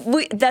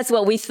 that's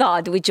what we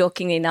thought. We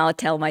jokingly now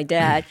tell my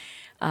dad,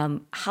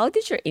 how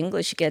did your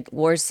English get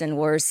worse and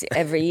worse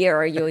every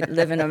year you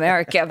live in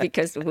America?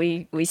 Because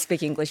we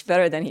speak English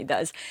better than he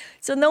does.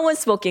 So no one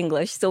spoke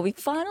English. So we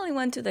finally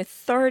went to the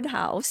 3rd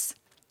house,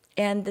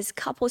 and this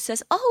couple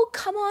says, oh,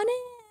 come on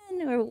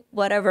in, or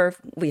whatever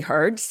we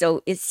heard.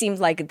 So it seemed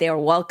like they were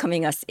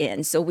welcoming us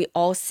in. So we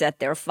all sat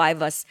there,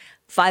 5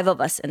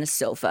 of us in a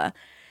sofa.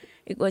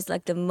 It was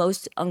like the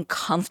most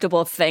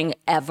uncomfortable thing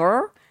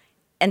ever.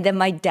 And then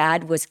my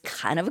dad was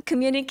kind of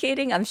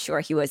communicating. I'm sure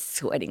he was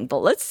sweating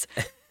bullets.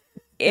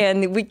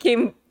 And we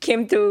came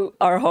to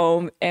our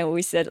home and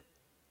we said,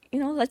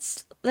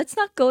 let's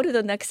not go to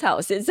the next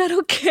house. Is that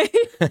okay?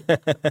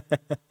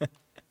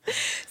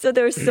 So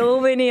there are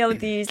so many of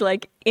these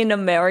like in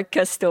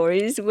America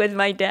stories with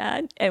my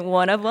dad. And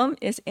one of them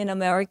is in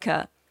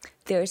America,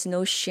 there's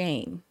no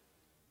shame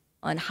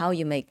on how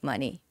you make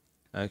money.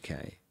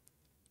 Okay.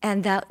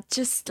 And that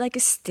just like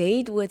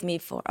stayed with me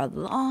for a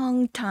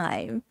long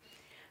time.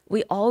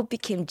 We all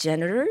became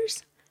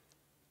janitors,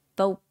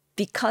 but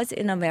because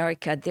in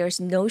America, there's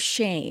no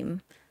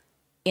shame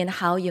in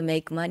how you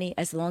make money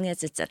as long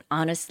as it's an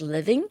honest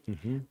living,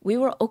 we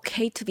were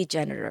okay to be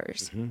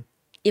janitors.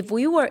 If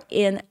we were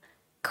in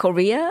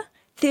Korea,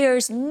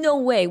 there's no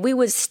way we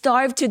would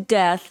starve to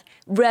death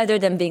rather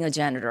than being a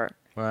janitor.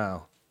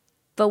 Wow.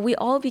 But we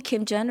all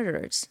became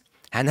janitors.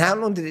 And how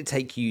long did it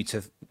take you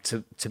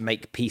to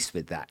make peace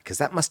with that? Because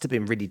that must have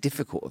been really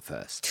difficult at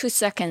first. 2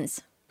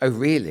 seconds. Oh,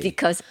 really?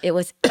 Because it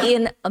was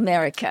in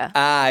America.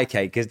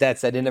 Okay. Because Dad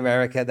said in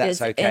America,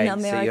 that's It's okay. in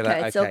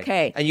America, it's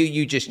okay. And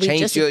you just We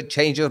changed just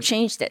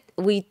changed it.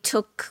 We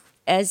took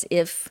as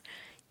if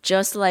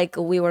just like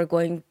we were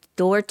going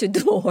door to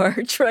door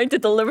trying to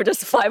deliver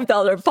this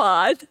 $5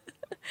 pot.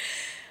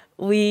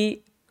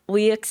 We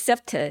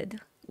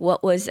accepted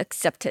what was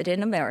accepted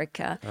in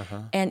America.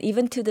 And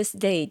even to this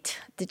date,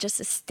 it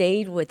just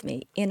stayed with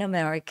me. In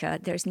America,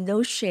 there's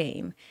no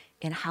shame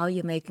in how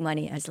you make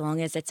money as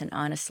long as it's an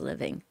honest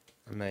living.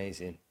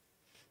 Amazing.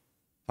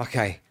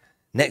 Okay.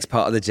 Next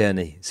part of the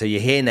journey. So you're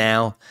here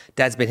now.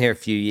 Dad's been here a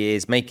few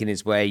years, making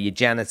his way. You're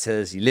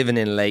janitors. You're living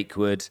in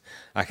Lakewood.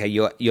 Okay.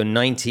 You're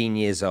 19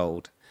 years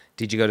old.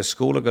 Did you go to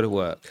school or go to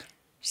work?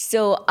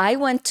 So I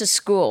went to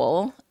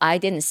school. I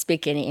didn't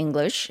speak any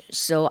English.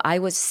 So I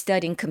was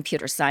studying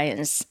computer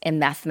science and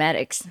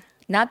mathematics,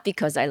 not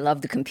because I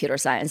loved computer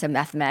science and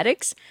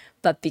mathematics,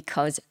 but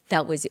because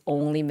that was the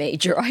only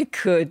major I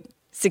could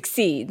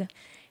succeed.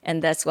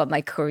 And that's what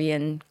my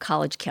Korean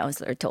college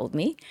counselor told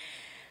me.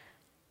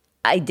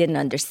 I didn't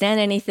understand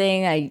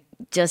anything.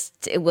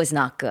 It was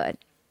not good.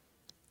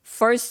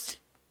 First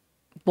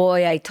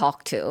boy I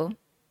talked to.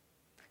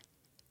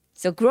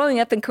 So growing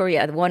up in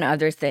Korea, one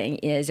other thing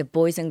is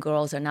boys and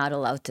girls are not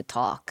allowed to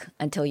talk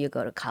until you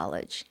go to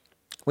college.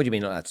 What do you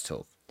mean not allowed to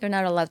talk? They're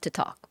not allowed to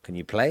talk. Can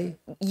you play?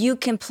 You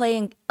can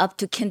play up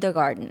to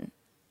kindergarten.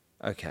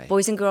 Okay.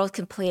 Boys and girls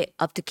can play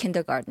up to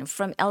kindergarten.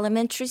 From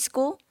elementary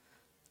school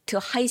to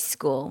high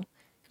school,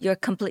 you're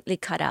completely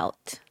cut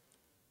out.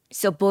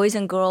 So boys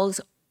and girls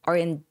are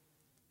in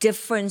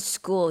different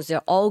schools.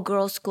 They're all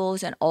girls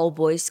schools and all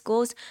boys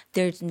schools.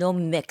 There's no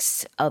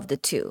mix of the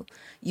two.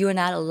 You're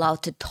not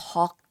allowed to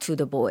talk to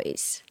the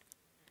boys.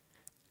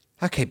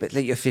 Okay, but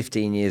you're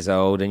 15 years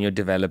old and you're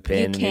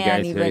developing. You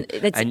can't even.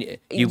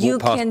 You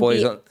walk past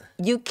boys on.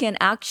 You can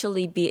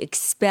actually be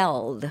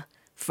expelled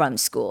from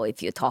school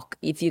if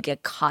you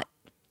get caught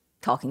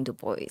talking to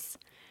boys.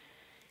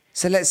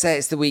 So let's say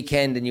it's the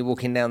weekend and you're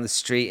walking down the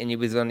street and you're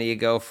with one of your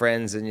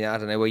girlfriends and I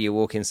don't know where you're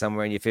walking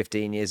somewhere and you're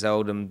 15 years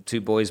old and two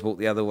boys walk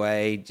the other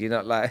way. Do you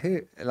not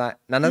like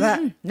none of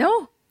that?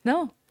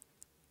 No.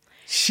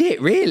 Shit,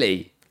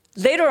 really?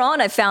 Later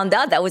on, I found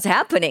out that was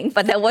happening,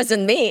 but that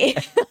wasn't me.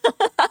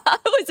 I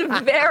was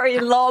a very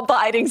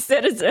law-abiding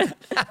citizen.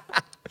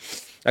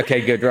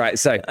 Okay, good,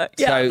 right.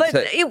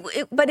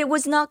 But it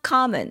was not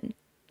common.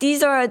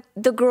 These are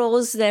the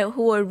girls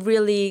who are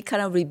really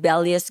kind of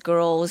rebellious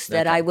girls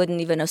that I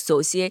wouldn't even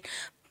associate.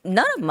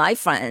 None of my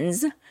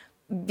friends,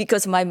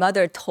 because my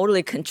mother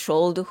totally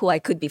controlled who I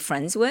could be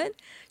friends with,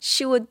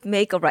 she would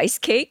make a rice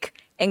cake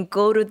and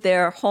go to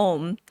their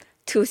home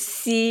to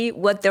see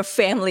what their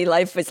family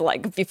life is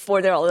like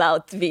before they're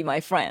allowed to be my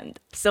friend.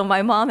 So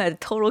my mom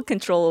had total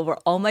control over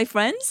all my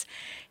friends,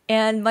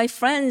 and my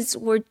friends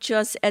were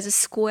just as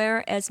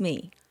square as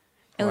me.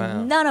 And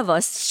Wow. none of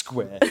us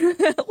Square.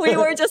 we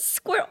were just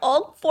square.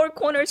 All four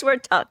corners were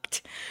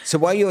tucked. So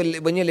when you're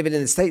living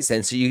in the States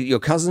then, so your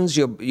cousins,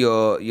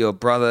 your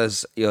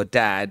brothers, your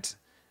dad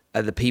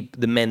are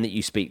the men that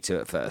you speak to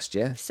at first,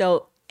 yeah?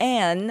 So,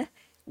 and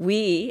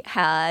we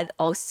had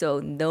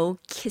also no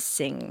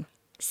kissing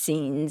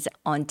scenes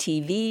on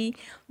TV,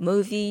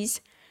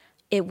 movies.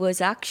 It was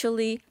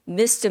actually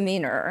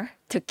misdemeanor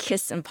to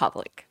kiss in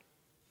public.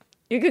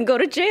 You can go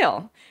to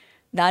jail.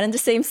 Not in the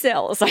same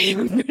cells,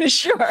 I'm pretty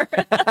sure.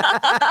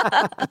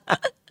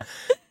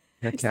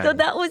 Okay. So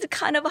that was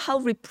kind of how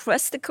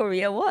repressed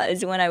Korea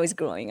was when I was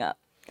growing up.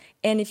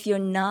 And if you're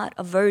not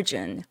a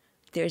virgin,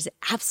 there's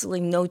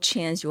absolutely no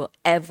chance you will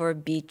ever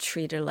be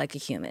treated like a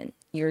human.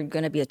 You're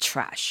going to be a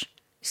trash.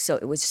 So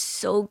it was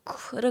so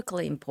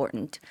critically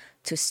important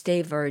to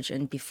stay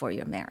virgin before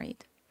you're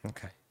married.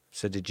 Okay.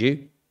 So did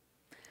you?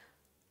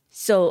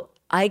 So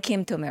I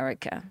came to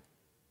America.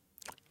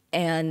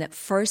 And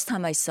first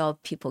time I saw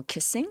people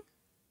kissing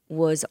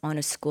was on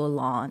a school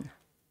lawn.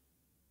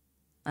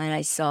 And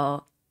I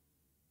saw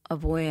a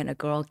boy and a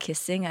girl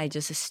kissing. I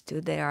just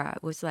stood there. I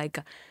was like,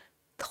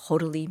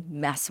 totally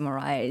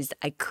mesmerized.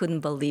 I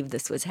couldn't believe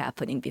this was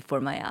happening before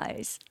my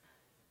eyes.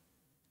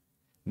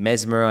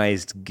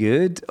 Mesmerized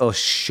good or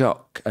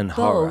shock and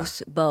horror?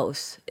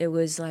 Both. It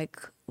was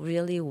like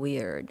really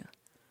weird.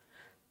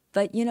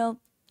 But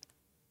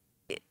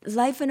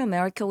life in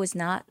America was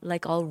not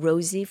like all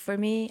rosy for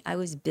me. I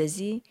was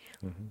busy.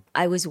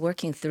 I was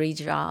working 3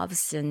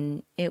 jobs,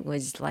 and it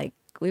was like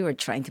we were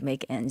trying to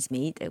make ends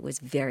meet. It was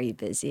very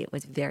busy. It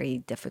was very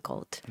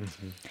difficult.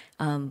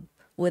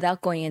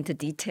 Without going into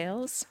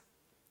details,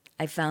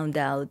 I found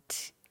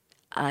out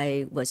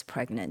I was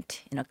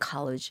pregnant in a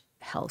college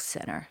health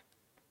center.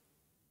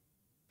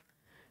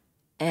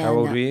 And How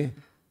old were you?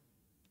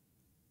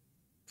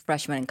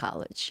 freshman in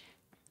college.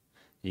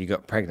 You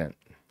got pregnant.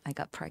 I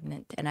got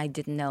pregnant, and I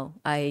didn't know.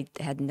 I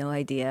had no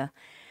idea.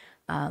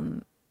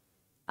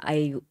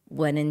 I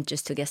went in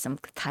just to get some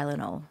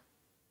Tylenol,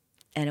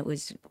 and it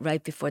was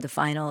right before the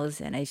finals,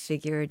 and I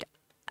figured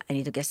I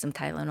need to get some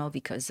Tylenol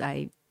because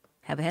I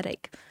have a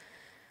headache.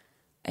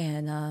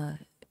 And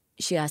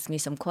she asked me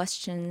some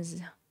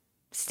questions,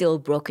 still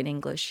broken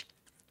English,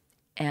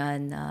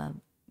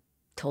 and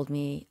told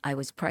me I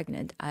was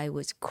pregnant. I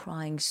was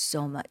crying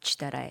so much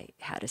that I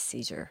had a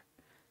seizure.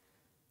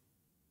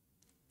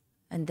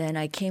 And then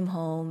I came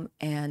home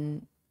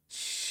and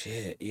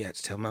Shit, you had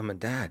to tell mum and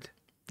dad.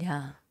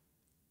 yeah,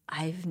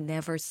 I've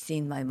never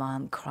seen my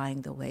mom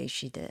crying the way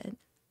she did.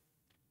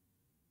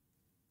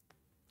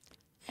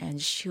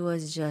 And she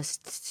was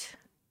just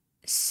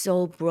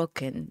so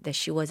broken that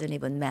she wasn't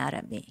even mad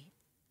at me.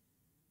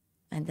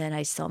 And then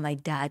I saw my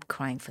dad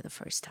crying for the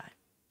first time.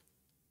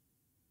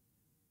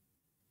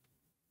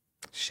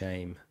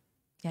 Shame.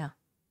 Yeah.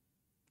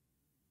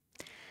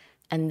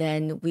 And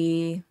then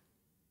we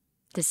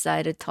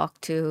decided to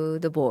talk to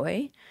the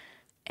boy,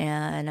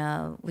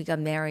 and we got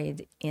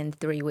married in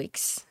 3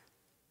 weeks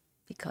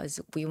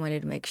because we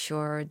wanted to make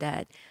sure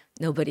that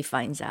nobody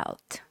finds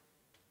out.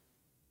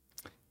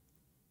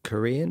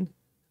 Korean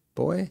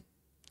boy?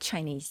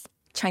 Chinese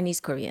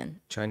Korean.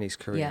 Chinese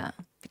Korean. Yeah,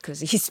 because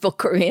he spoke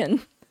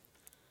Korean.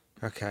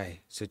 Okay,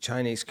 so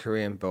Chinese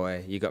Korean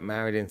boy, you got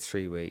married in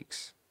 3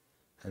 weeks,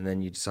 and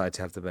then you decide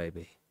to have the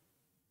baby.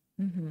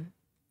 Mm-hmm.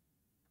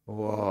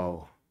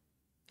 Whoa.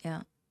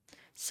 Yeah.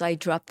 So I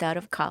dropped out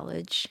of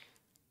college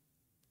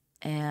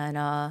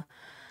and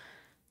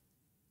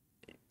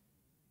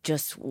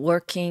just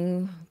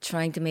working,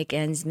 trying to make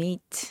ends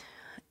meet,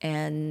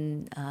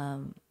 and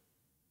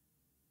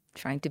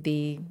trying to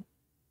be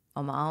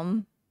a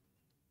mom.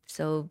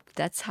 So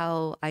that's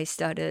how I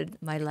started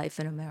my life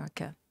in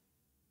America.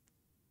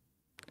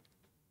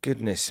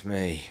 Goodness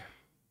me.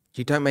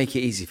 You don't make it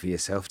easy for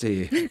yourself, do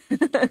you?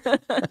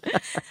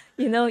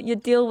 You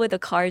deal with the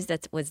cards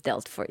that was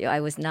dealt for you.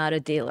 I was not a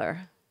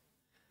dealer.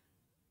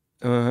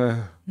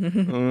 I'm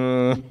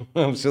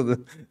sure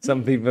that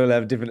some people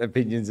have different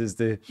opinions as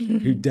to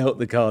who dealt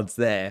the cards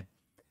there.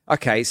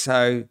 Okay,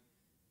 so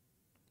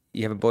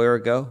you have a boy or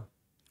a girl?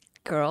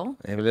 Girl.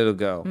 You have a little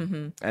girl.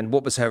 And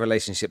what was her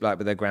relationship like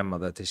with her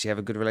grandmother? Did she have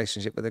a good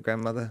relationship with her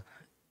grandmother?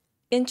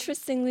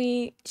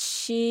 Interestingly,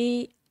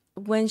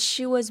 when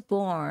she was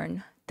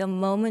born, the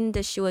moment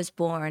that she was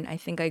born, I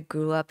think I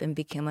grew up and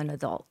became an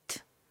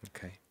adult.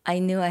 Okay. I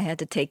knew I had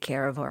to take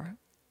care of her.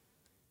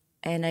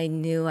 And I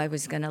knew I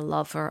was going to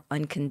love her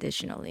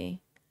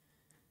unconditionally.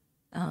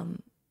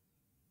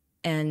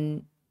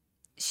 And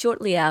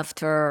shortly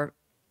after,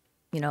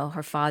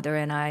 her father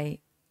and I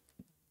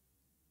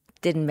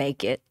didn't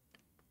make it.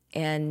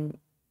 And,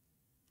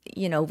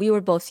 we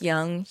were both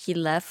young. He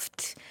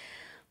left.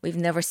 We've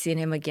never seen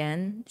him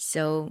again.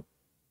 So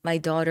my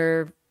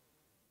daughter,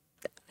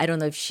 I don't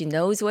know if she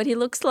knows what he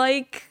looks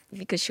like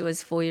because she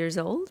was 4 years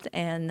old.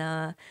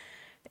 And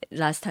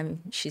last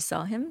time she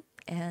saw him.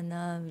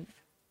 And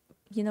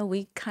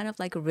we kind of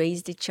like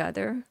raised each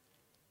other,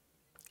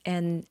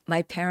 and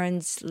my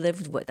parents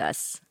lived with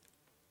us.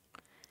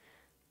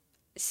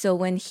 So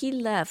when he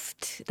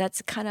left,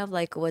 that's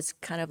was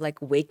kind of like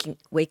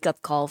wake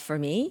up call for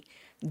me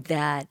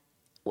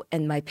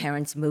and my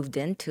parents moved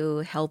in to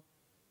help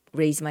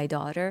raise my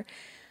daughter.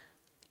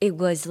 It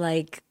was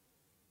like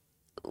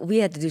we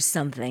had to do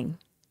something.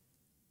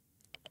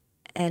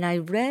 And I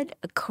read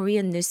a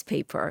Korean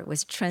newspaper, it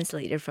was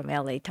translated from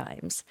LA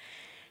Times,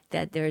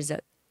 that there's a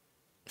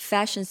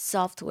fashion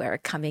software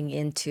coming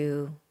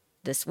into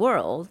this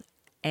world,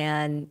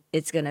 and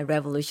it's going to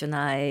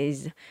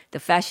revolutionize the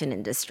fashion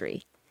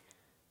industry.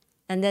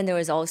 And then there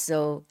was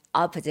also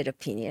opposite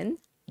opinion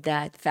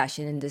that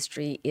fashion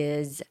industry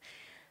is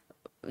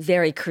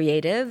very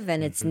creative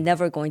and it's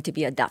never going to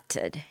be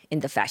adopted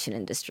in the fashion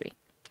industry.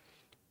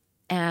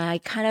 And I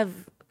kind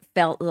of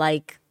felt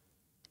like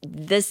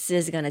this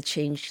is going to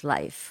change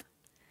life.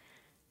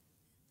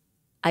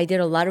 I did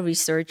a lot of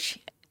research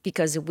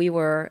because we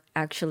were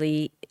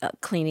actually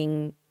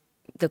cleaning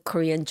the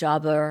Korean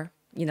jobber,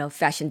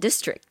 fashion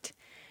district.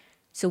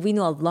 So we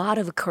know a lot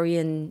of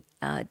Korean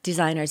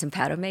designers and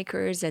pattern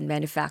makers and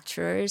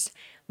manufacturers.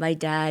 My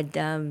dad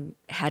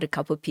had a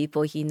couple of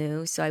people he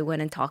knew, so I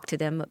went and talked to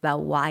them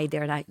about why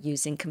they're not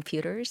using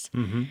computers.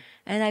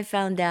 And I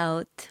found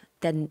out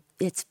then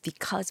it's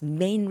because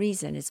main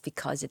reason is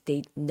because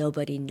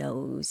nobody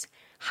knows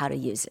how to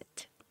use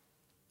it,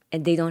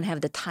 and they don't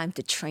have the time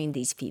to train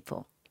these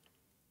people.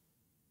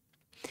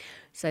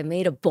 So I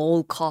made a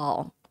bold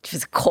call,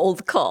 just a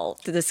cold call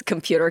to this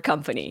computer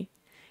company.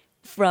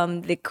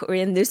 From the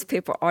Korean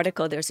newspaper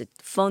article, there's a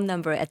phone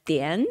number at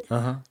the end.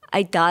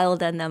 I dialed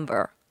that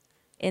number.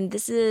 And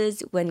this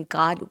is when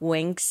God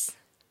winks,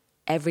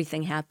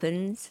 everything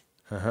happens.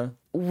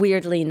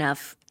 Weirdly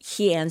enough,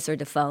 he answered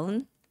the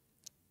phone.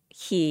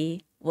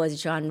 He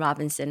was John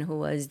Robinson, who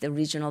was the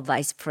regional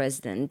vice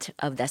president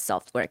of that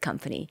software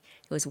company.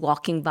 He was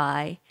walking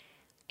by,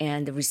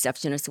 and the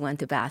receptionist went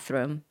to the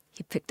bathroom.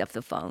 He picked up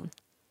the phone.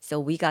 So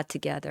we got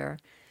together,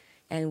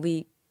 and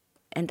we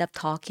ended up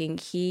talking.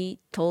 He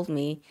told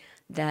me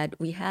that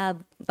we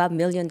have about $1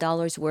 million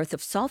worth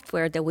of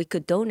software that we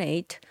could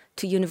donate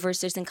to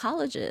universities and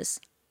colleges.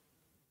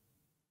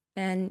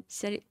 And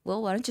said,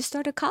 well, why don't you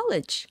start a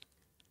college?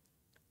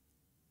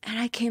 And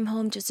I came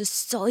home just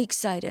so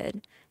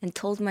excited and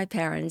told my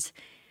parents,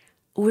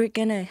 we're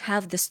going to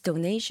have this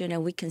donation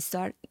and we can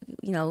start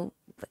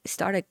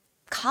a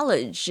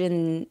college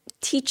and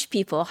teach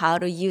people how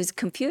to use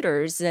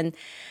computers. And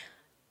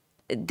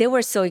they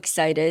were so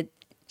excited.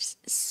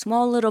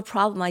 Small little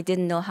problem, I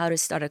didn't know how to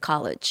start a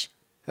college.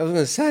 I was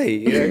going to say,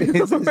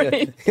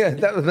 Right. yeah,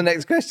 that was the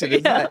next question.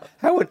 Isn't it?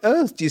 How on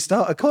earth do you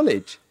start a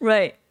college?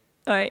 Right.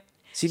 All right.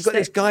 So you've got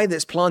this guy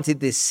that's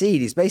planted this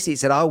seed. He's basically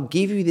said, I'll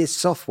give you this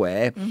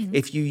software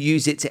if you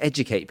use it to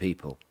educate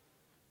people.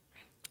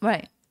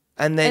 Right.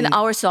 And then And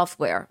our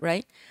software,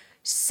 right?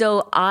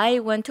 So I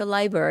went to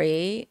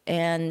library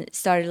and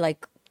started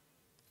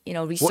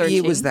researching. what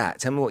year was that?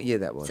 Tell me what year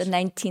that was. So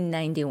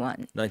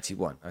 1991.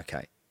 91.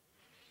 Okay.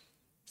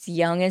 It's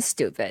young and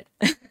stupid.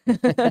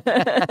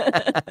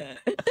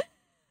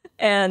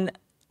 And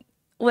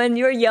when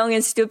you're young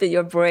and stupid,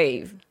 you're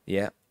brave.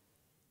 Yeah.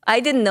 I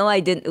didn't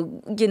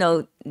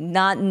know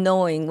not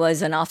knowing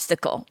was an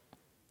obstacle.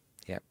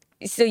 Yeah.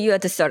 So you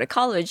had to start a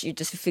college. You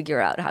just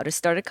figure out how to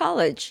start a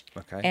college.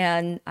 Okay.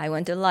 And I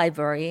went to the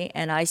library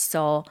and I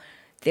saw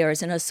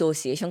there's an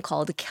association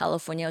called the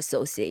California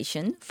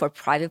Association for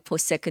Private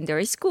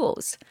Post-Secondary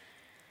Schools.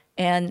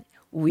 And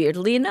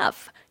weirdly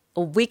enough,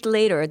 a week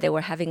later, they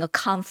were having a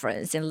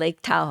conference in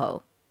Lake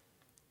Tahoe.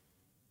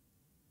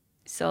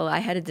 So I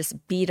had this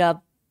beat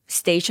up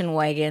station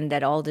wagon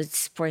that all the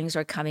springs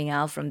are coming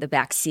out from the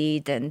back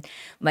seat, and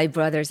my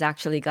brothers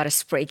actually got a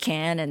spray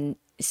can and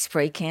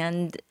spray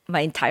canned my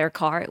entire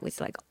car. It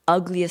was like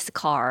ugliest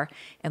car,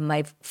 and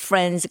my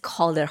friends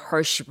called it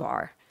Hershey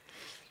bar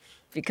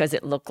because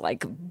it looked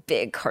like a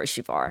big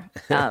Hershey bar.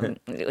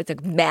 It was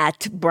like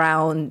matte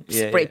brown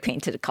spray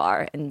paint to the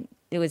car, and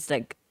it was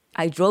like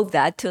I drove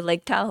that to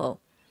Lake Tahoe.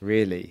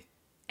 Really?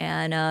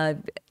 And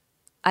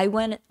I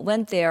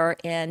went there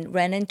and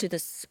ran into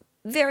this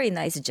very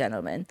nice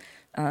gentleman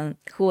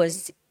who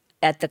was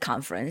at the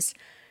conference.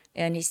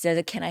 And he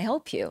said, can I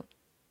help you?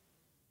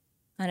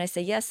 And I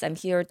said, yes, I'm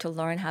here to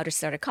learn how to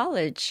start a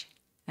college.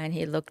 And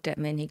he looked at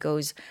me and he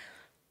goes,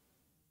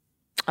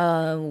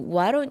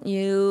 why don't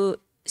you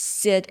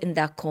sit in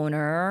that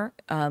corner?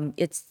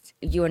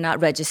 You're not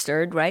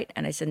registered, right?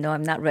 And I said, no,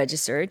 I'm not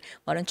registered.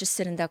 Why don't you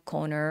sit in that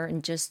corner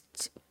and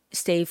just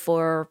stay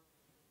for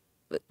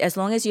as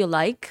long as you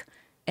like?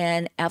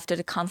 And after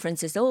the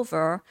conference is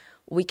over,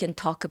 we can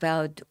talk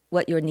about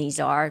what your needs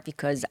are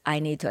because I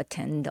need to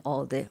attend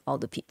all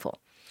the people.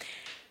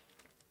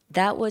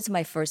 That was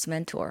my first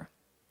mentor.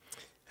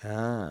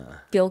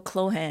 Bill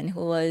Clohan,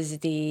 who was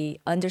the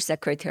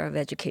Undersecretary of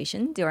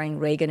Education during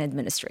Reagan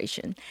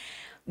administration.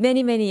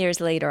 Many, many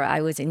years later,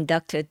 I was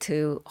inducted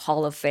to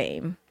Hall of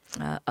Fame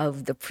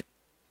of the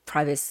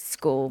private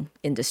school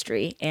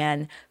industry,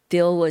 and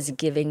Bill was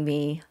giving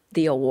me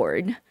the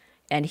award.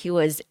 And he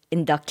was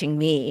inducting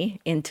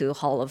me into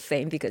Hall of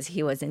Fame because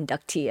he was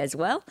inductee as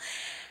well.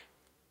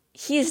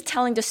 He is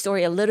telling the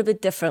story a little bit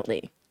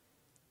differently.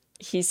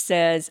 He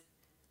says,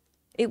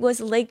 it was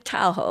Lake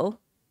Tahoe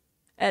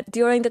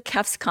during the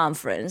CAPS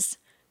conference,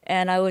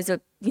 and I was a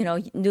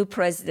new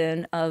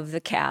president of the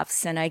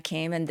CAPS, and I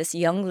came, and this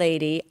young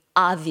lady,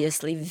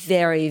 obviously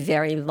very,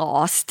 very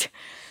lost,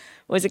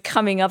 was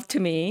coming up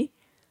to me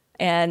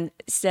and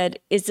said,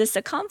 is this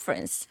a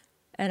conference?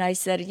 And I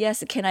said,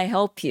 yes, can I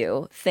help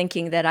you?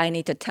 Thinking that I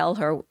need to tell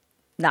her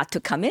not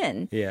to come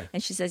in. Yeah.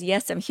 And she says,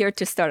 yes, I'm here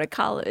to start a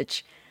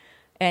college.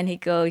 And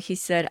he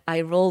said, I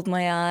rolled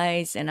my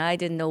eyes and I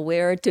didn't know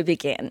where to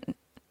begin.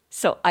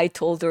 So I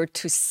told her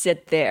to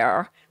sit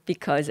there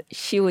because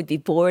she would be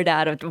bored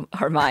out of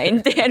her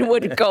mind and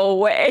would go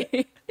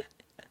away.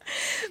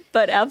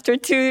 But after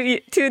two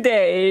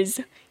days,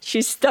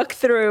 she stuck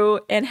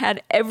through and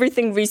had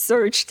everything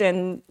researched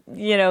and,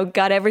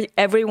 got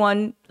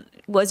everyone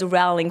was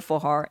rallying for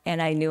her,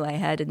 and I knew I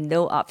had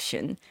no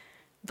option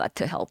but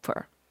to help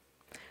her.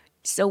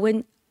 So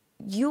when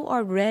you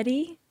are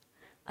ready,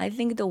 I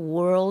think the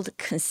world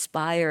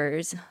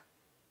conspires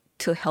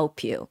to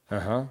help you.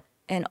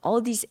 And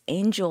all these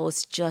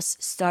angels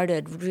just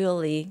started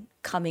really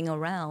coming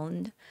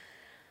around.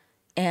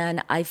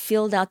 And I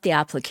filled out the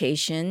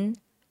application,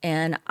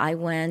 And I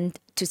went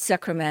to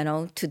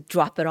Sacramento to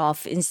drop it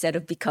off instead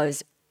of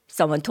because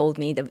someone told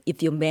me that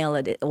if you mail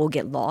it, it will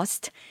get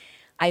lost.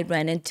 I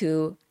ran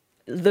into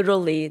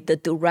literally the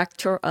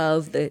director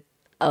of the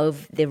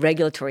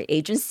regulatory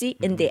agency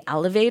in the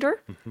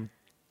elevator.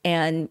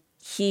 And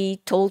he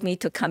told me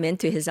to come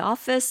into his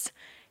office,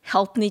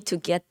 help me to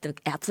get the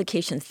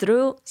application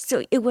through.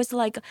 So it was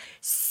like a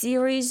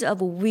series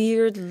of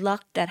weird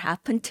luck that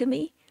happened to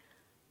me.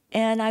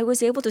 And I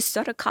was able to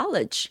start a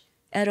college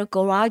at a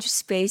garage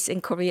space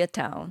in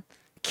Koreatown,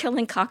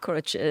 killing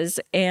cockroaches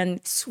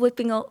and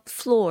sweeping out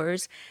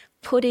floors,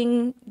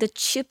 putting the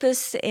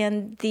cheapest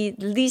and the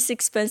least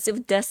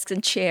expensive desks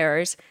and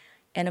chairs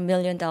and $1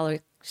 million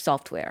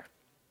software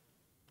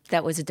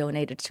that was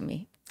donated to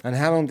me. And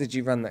how long did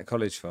you run that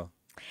college for?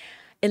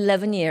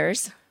 11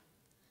 years.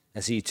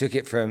 And so you took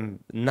it from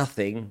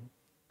nothing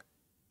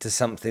to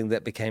something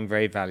that became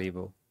very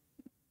valuable.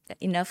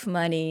 Enough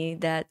money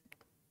that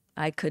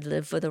I could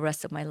live for the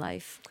rest of my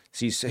life.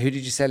 So who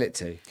did you sell it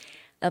to?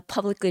 A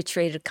publicly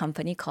traded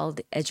company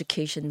called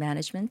Education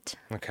Management.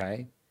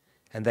 Okay.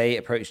 And they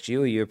approached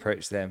you or you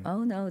approached them?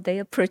 Oh, no, they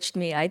approached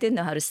me. I didn't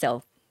know how to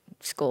sell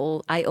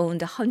school. I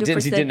owned 100%.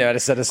 You didn't know how to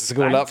set a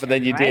school up, but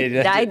then you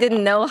did. I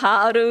didn't know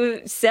how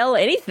to sell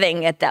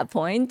anything at that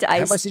point.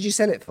 How much did you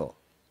sell it for?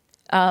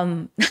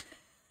 $25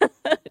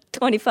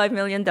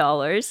 million.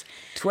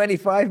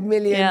 $25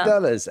 million, Yeah.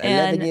 11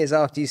 And years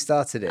after you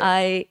started it.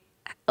 I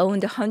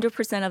owned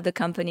 100% of the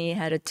company,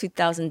 had a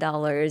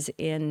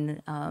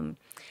 $2,000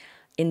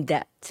 in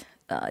debt.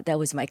 That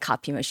was my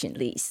copy machine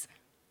lease.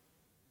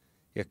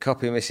 Your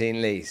copy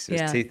machine lease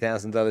was Yeah.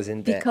 $2,000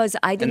 in debt. Because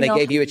I didn't And they know-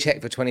 gave you a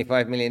check for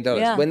 $25 million.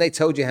 Yeah. When they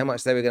told you how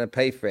much they were going to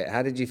pay for it,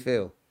 how did you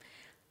feel?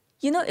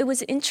 You know, it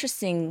was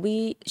interesting.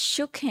 We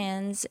shook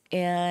hands,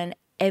 and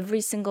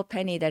every single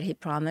penny that he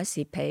promised,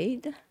 he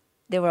paid.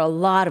 There were a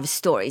lot of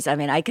stories. I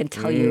mean, I can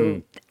tell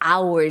you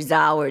hours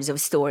of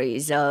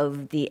stories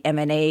of the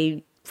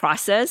M&A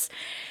process,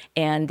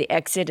 and the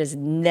exit is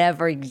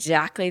never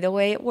exactly the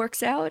way it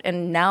works out.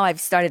 And now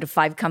I've started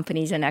 5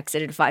 companies and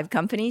exited 5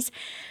 companies.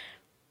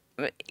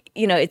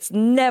 You know, it's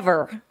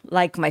never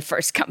like my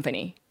first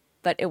company,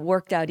 but it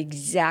worked out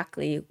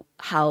exactly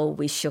how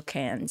we shook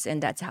hands,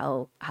 and that's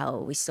how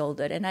we sold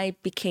it. And I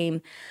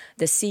became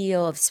the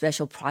CEO of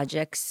special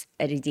projects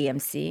at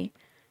DMC,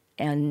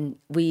 and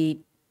the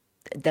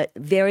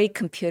very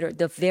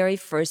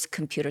first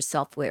computer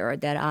software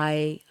that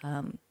I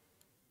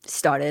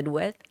started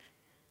with,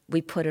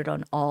 we put it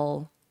on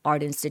all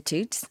art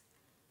institutes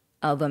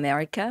of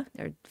America.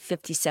 There are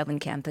 57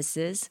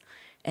 campuses.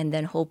 And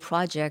then whole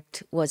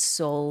project was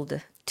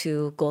sold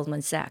to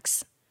Goldman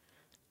Sachs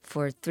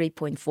for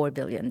 $3.4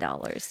 billion.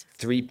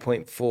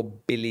 $3.4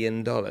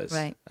 billion.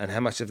 Right. And how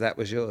much of that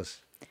was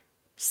yours?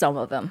 Some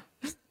of them.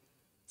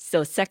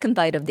 So second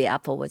bite of the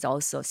apple was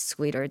also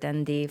sweeter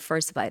than the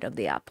first bite of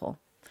the apple.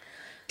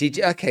 Did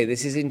you? Okay,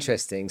 this is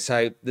interesting.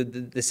 So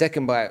the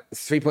second bite,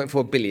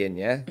 3.4 billion,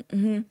 yeah?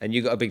 Mm-hmm. And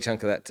you got a big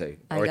chunk of that too?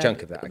 Or a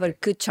chunk of that? But a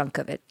good chunk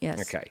of it, yes.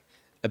 Okay.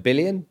 A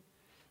billion?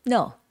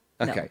 No.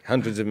 Okay, No.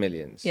 hundreds of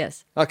millions.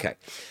 Yes. Okay.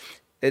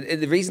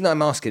 The reason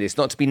I'm asking this,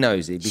 not to be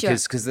nosy, Sure.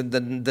 because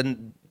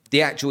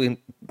the actual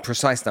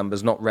precise number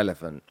is not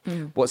relevant.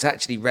 What's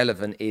actually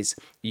relevant is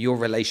your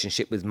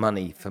relationship with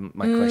money for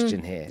my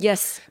question here.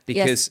 Yes.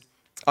 Because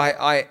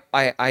I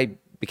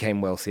became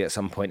wealthy at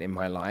some point in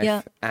my life.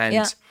 Yeah. And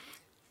Yeah.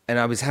 and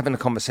I was having a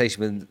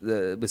conversation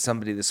with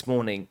somebody this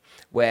morning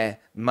where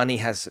money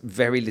has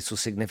very little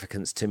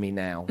significance to me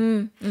now.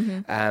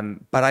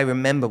 But I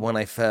remember when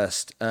I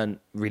first earned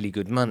really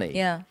good money.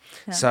 Yeah.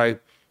 So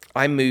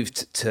I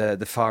moved to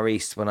the Far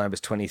East when I was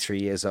 23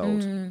 years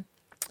old.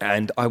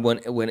 And I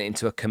went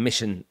into a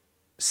commission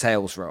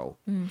sales role.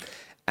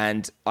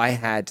 And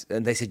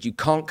they said, you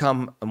can't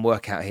come and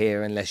work out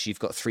here unless you've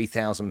got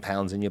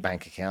 £3,000 in your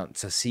bank account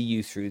to see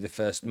you through the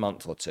first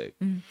month or two.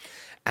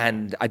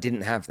 And I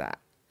didn't have that.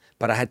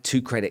 But I had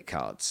 2 credit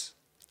cards.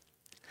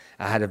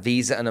 I had a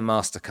Visa and a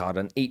MasterCard,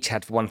 and each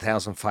had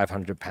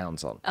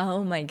 £1,500 on.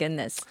 Oh my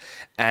goodness.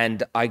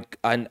 And I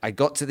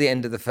got to the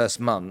end of the first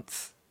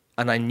month,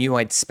 and I knew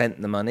I'd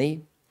spent the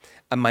money.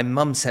 And my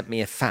mum sent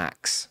me a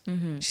fax.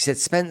 She said,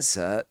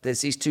 Spencer, there's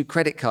these 2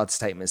 credit card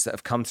statements that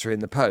have come through in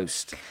the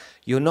post.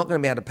 You're not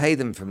going to be able to pay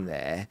them from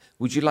there.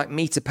 Would you like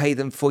me to pay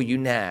them for you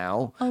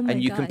now? Oh my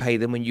and you can God. pay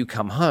them when you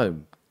come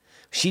home.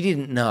 She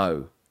didn't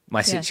know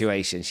my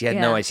situation. She had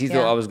no Yeah, idea. She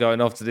thought I was going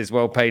off to this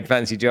well-paid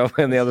fancy job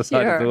on the other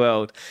side of the Sure.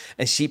 world.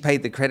 And she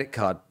paid the credit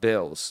card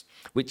bills,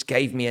 which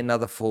gave me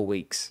another 4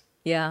 weeks.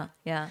 Yeah.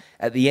 Yeah.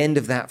 At the end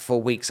of that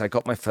 4 weeks, I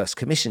got my first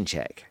commission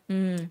check,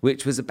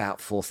 which was about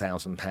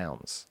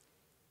 £4,000.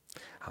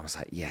 I was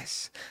like,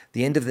 yes.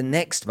 The end of the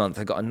next month,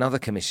 I got another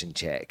commission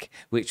check,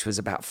 which was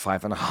about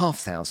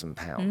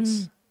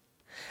 £5,500.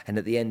 And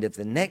at the end of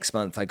the next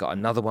month, I got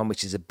another one,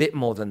 which is a bit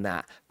more than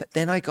that. But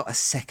then I got a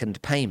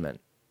second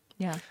payment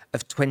Yeah.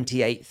 of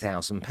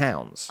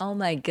 £28,000. Oh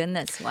my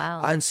goodness.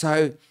 Wow. And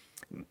so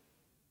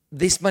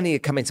this money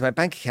had come into my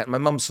bank account. My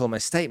mum saw my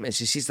statements.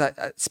 She's like,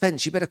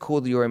 Spence, you better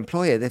call your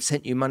employer. They've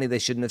sent you money they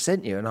shouldn't have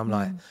sent you. And I'm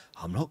like,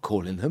 I'm not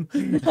calling them.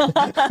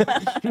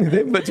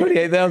 They put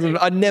 28,000.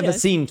 I'd never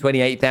seen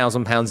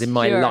 28,000 pounds in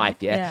my life.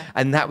 Yeah.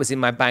 And that was in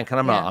my bank. And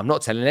I'm like, I'm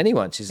not telling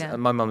anyone.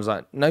 And my mum's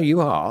like, no,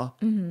 you are.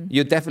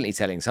 You're definitely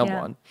telling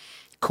someone.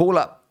 Call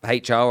up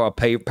HR or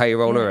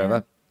payroll or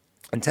whatever.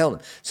 And tell them.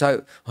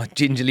 So I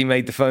gingerly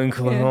made the phone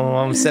call. Oh,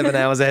 I'm 7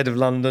 hours ahead of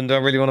London. Do I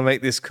really want to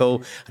make this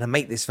call? And I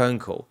make this phone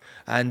call.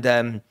 And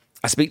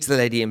I speak to the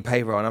lady in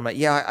payroll. And I'm like,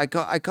 yeah, I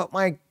got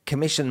my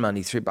commission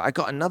money through, but I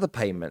got another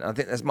payment. I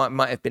think that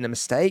might have been a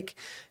mistake.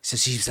 So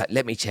she was like,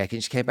 let me check.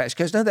 And she came back. She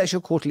goes, no, that's your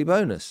quarterly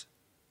bonus.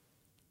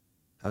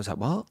 I was like,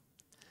 what?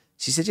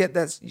 She said,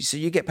 yeah, so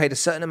you get paid a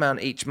certain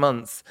amount each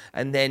month.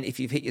 And then if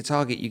you've hit your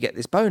target, you get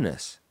this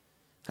bonus.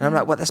 And I'm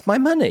like, well, that's my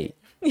money.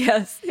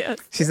 Yes.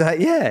 She's like,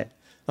 yeah.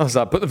 I was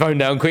like, put the phone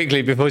down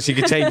quickly before she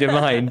could change her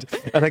mind.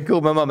 And I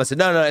called my mum. I said,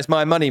 no, it's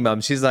my money,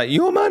 mum. She's like,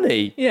 your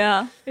money?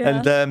 Yeah.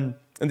 And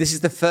this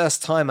is the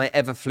first time I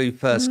ever flew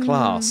first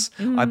class.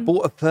 I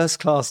bought a first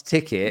class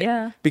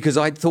ticket because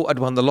I thought I'd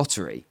won the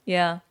lottery.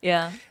 Yeah.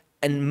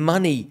 And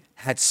money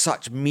had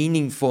such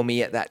meaning for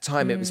me at that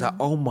time. It was like,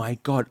 oh my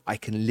God, I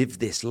can live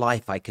this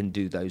life. I can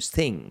do those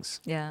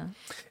things. Yeah.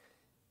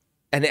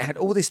 And it had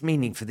all this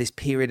meaning for this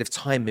period of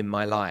time in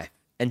my life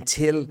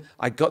until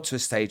I got to a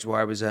stage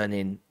where I was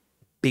earning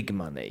big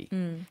money.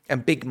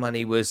 And big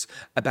money was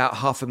about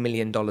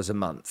 $500,000 a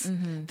month.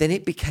 Then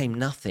it became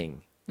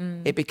nothing.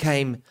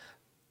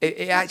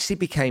 It actually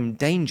became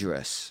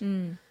dangerous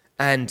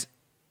and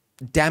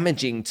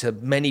damaging to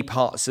many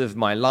parts of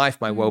my life,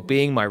 my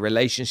well-being, my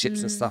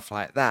relationships and stuff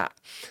like that.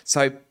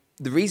 So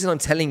the reason I'm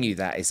telling you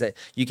that is that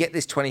you get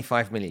this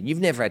 25 million.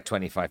 You've never had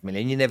 25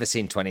 million. You've never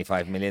seen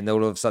 25 million. Then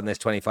all of a sudden, this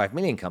 25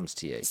 million comes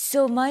to you.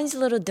 So mine's a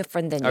little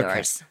different than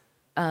yours.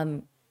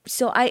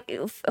 So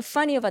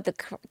funny about the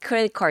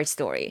credit card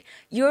story.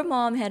 Your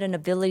mom had an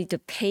ability to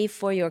pay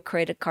for your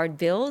credit card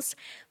bills.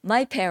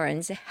 My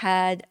parents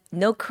had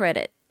no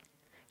credit.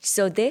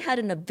 So they had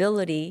an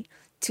ability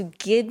to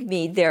give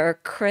me their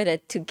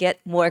credit to get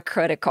more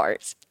credit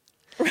cards.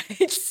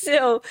 Right?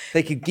 So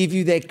they could give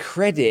you their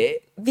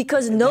credit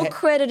because no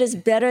credit is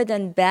better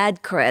than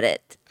bad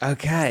credit.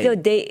 Okay. So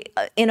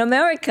in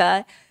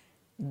America,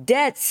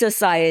 debt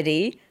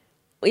society,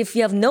 if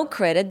you have no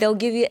credit, they'll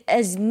give you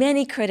as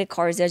many credit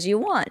cards as you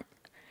want.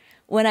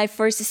 When I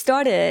first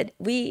started,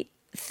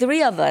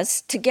 three of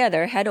us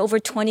together had over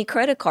 20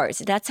 credit cards.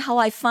 That's how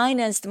I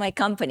financed my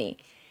company.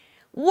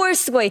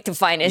 Worst way to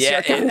finance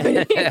your company.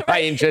 Right?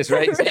 High interest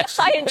rates.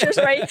 High interest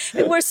rate.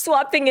 We're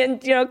swapping in,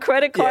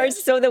 credit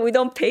cards so that we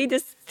don't pay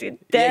this debt.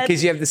 Yeah,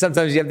 because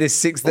sometimes you have this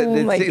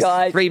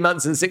 3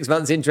 months and 6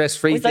 months interest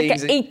free. It was like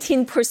an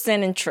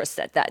 18% interest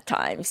at that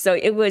time. So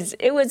it was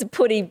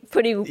pretty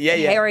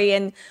hairy.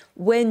 And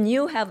when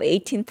you have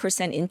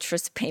 18%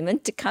 interest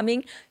payment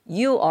coming,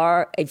 you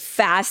are a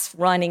fast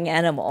running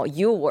animal.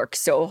 You work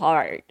so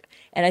hard.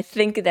 And I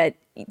think that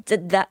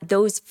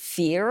those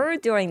fear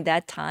during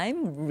that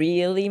time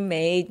really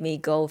made me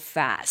go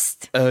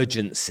fast.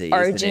 Urgency.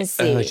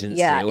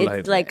 Yeah,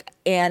 it's like,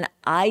 and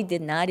I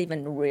did not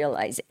even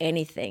realize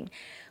anything.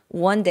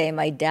 One day,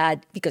 my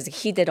dad, because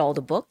he did all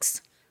the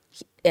books,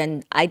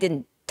 and I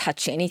didn't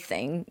touch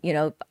anything.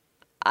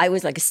 I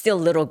was like still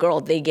a little girl.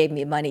 They gave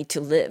me money to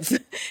live,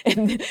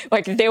 and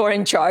like they were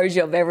in charge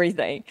of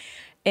everything.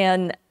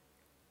 And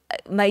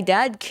my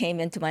dad came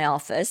into my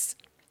office,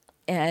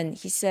 and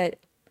he said,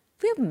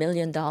 we have $1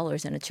 million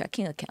in a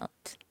checking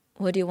account.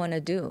 What do you want to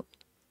do?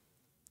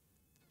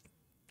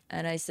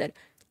 And I said,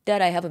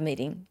 Dad, I have a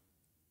meeting.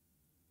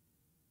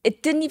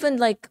 It didn't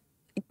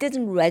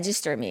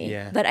register me.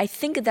 Yeah. But I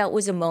think that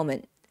was a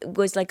moment. It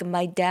was like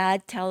my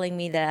dad telling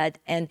me that,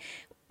 and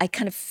I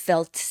kind of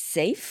felt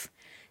safe.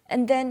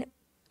 And then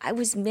I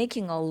was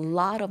making a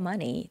lot of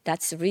money.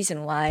 That's the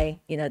reason why,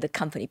 the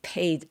company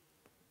paid,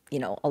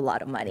 a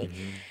lot of money.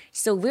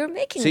 So we're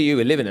making. So you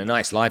were living a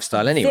nice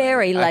lifestyle anyway.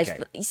 Very life.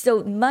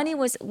 So money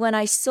was, when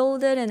I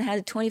sold it and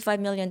had $25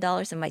 million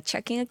in my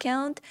checking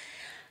account,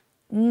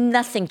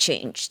 nothing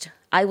changed.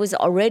 I was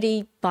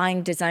already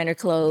buying designer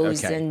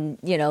clothes and,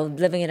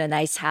 living in a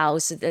nice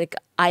house. Like,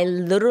 I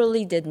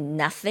literally did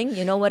nothing.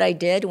 You know what I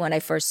did when I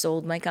first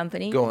sold my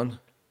company? Go on.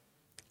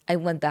 I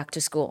went back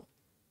to school.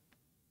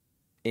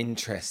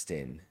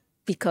 Interesting.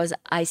 Because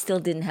I still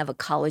didn't have a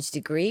college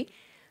degree,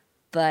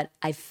 but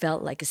I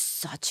felt like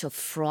such a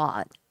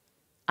fraud.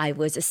 I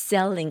was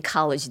selling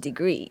college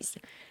degrees,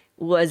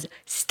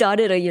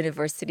 started a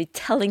university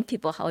telling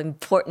people how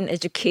important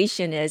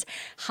education is,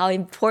 how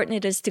important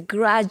it is to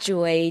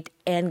graduate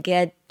and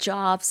get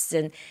jobs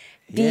and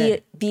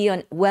be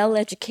a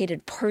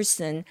well-educated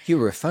person. You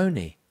were a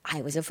phony.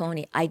 I was a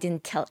phony. I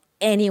didn't tell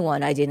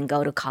anyone I didn't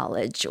go to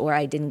college or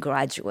I didn't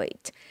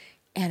graduate.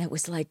 And it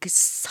was like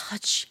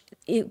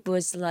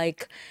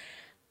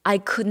I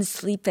couldn't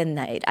sleep at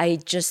night. I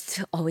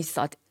just always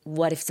thought,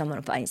 what if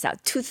someone finds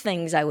out? Two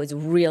things I was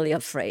really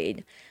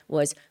afraid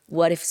was,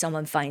 what if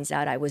someone finds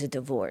out I was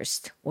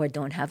divorced or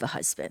don't have a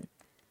husband?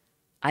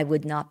 I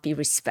would not be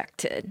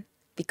respected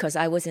because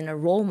I was in a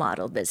role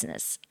model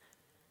business.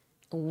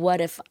 What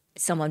if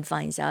someone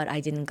finds out I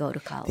didn't go to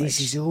college? This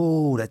is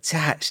all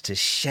attached to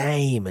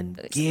shame and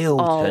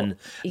guilt and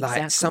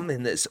like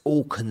something that's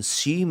all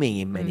consuming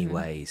in many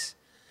ways.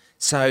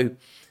 So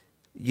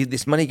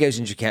this money goes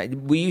into your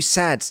account. Were you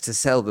sad to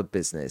sell the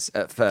business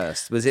at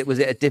first? Was it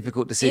a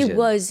difficult decision? It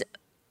was.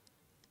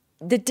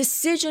 The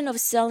decision of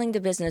selling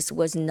the business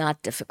was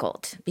not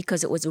difficult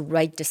because it was the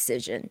right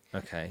decision.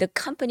 Okay. The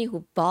company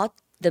who bought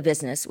the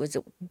business was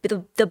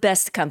the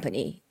best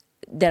company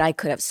that I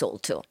could have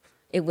sold to.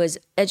 It was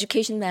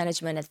education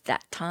management at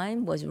that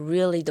time was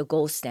really the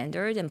gold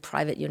standard in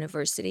private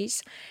universities.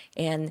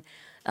 And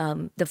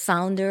the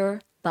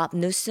founder, Bob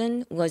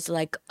Newson, was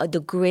like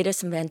the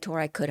greatest mentor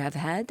I could have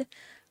had.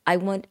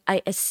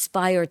 I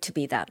aspired to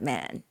be that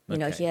man. You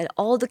know, he had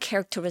all the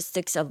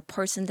characteristics of a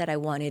person that I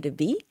wanted to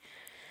be.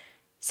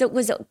 So it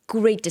was a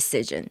great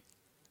decision.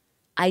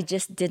 I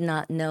just did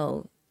not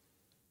know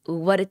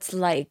what it's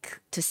like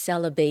to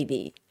sell a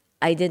baby.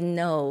 I didn't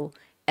know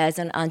as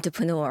an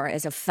entrepreneur,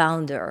 as a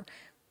founder,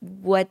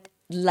 what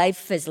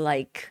life is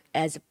like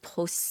as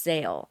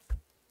post-sale.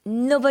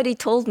 Nobody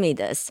told me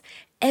this.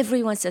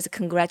 Everyone says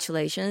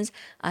congratulations.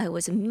 I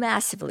was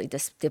massively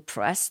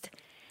depressed.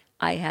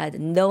 I had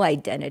no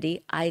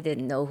identity. I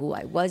didn't know who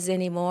I was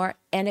anymore.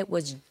 And it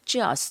was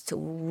just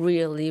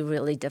really,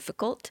 really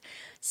difficult.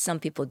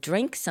 Some people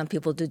drink, some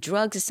people do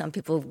drugs, some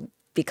people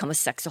become a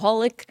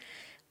sexaholic.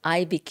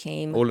 I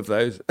became... all of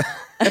those?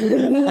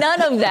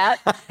 None of that.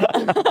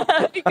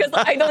 Because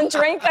I don't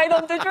drink, I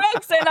don't do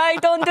drugs, and I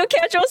don't do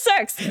casual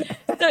sex.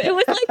 So it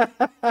was like,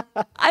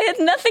 I had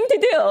nothing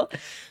to do.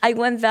 I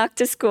went back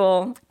to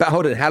school. But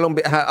hold on, how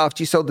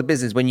after you sold the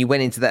business, when you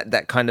went into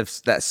that kind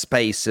of that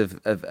space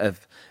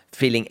of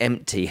feeling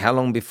empty, how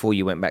long before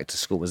you went back to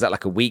school? Was that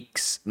like a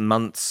weeks,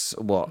 months,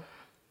 what?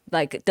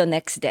 Like the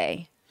next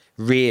day.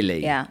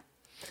 Really? Yeah.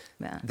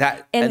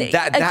 That's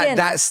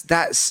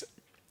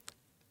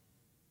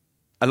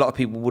a lot of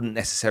people wouldn't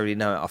necessarily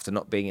know it after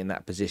not being in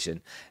that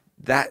position.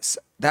 That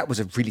was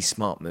a really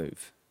smart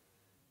move,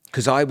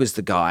 because I was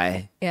the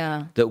guy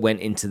that went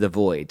into the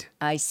void.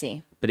 I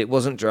see. But it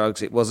wasn't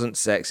drugs, it wasn't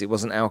sex, it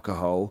wasn't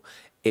alcohol.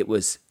 It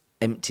was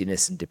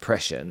emptiness and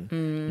depression.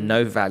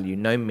 No value,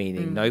 no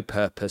meaning, no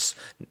purpose.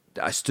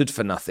 I stood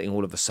for nothing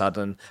all of a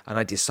sudden, and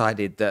I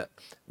decided that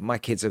my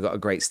kids have got a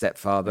great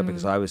stepfather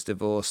because I was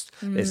divorced.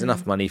 There's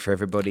enough money for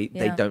everybody.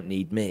 They don't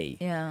need me.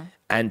 Yeah.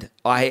 And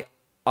I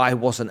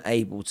wasn't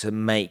able to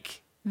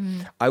make,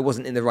 I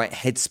wasn't in the right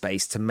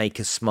headspace to make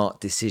a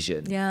smart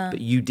decision. Yeah. But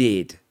you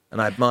did,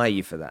 and I admire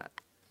you for that.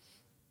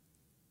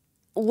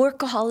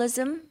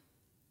 Workaholism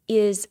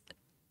is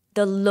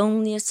the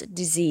loneliest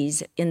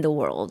disease in the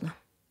world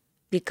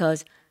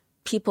because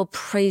people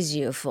praise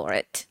you for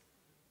it.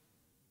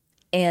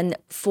 And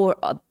for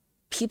a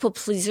people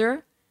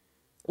pleaser,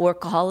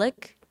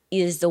 workaholic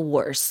is the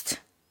worst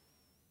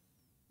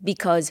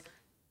because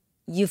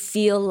you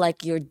feel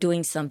like you're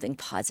doing something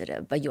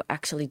positive, but you're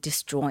actually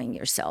destroying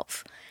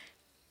yourself.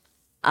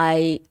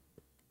 I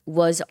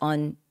was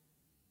on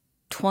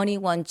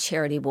 21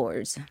 charity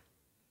boards.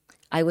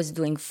 I was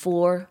doing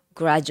 4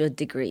 graduate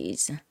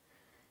degrees,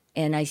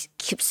 and I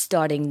kept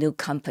starting new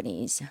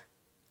companies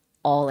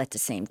all at the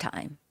same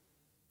time.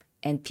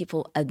 And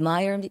people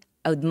admired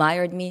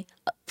me,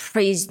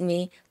 praised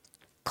me,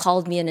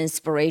 called me an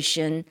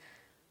inspiration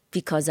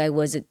because I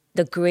was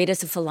the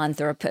greatest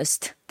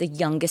philanthropist, the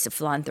youngest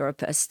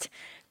philanthropist.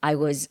 I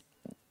was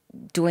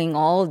doing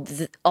all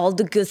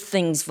the good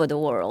things for the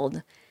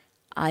world.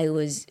 I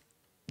was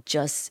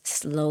just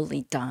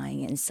slowly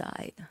dying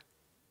inside.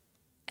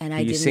 And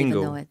I didn't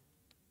even know it.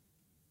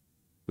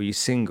 Were you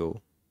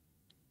single?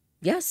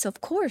 Yes, of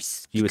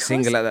course. You were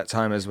single at that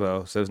time as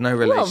well, so there was no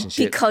relationship.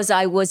 Well, because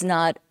I was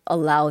not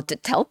allowed to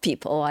tell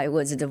people I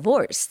was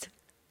divorced.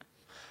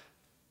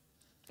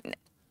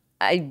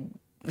 I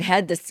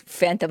had this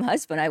phantom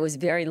husband I was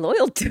very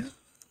loyal to.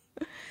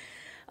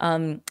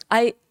 When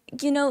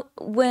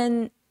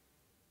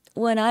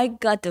I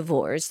got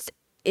divorced,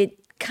 it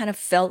kind of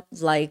felt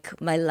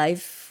like my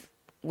life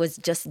was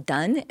just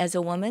done as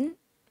a woman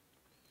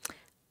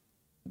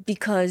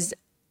because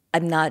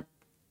I'm not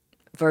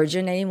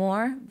virgin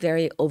anymore,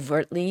 very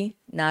overtly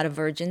not a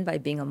virgin by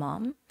being a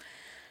mom.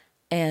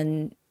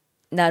 And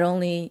not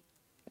only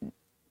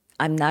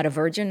I'm not a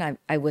virgin,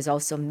 I was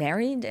also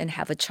married and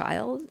have a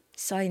child.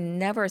 So I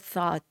never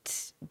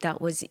thought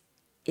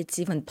it's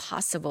even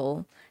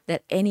possible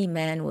that any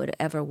man would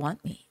ever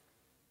want me.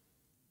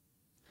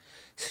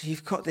 So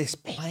you've got this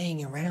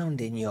playing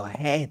around in your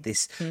head,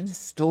 this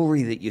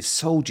story that you've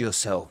sold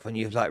yourself, and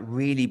you've like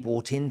really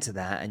bought into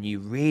that, and you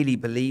really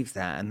believe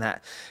that, and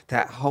that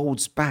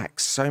holds back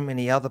so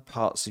many other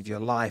parts of your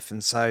life.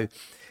 And so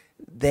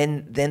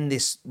then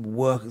this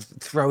work,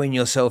 throwing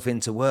yourself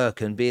into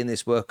work and being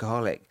this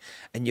workaholic,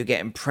 and you're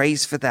getting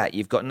praised for that.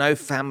 You've got no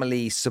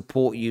family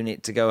support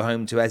unit to go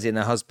home to, as in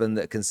a husband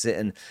that can sit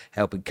and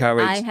help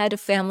encourage. I had a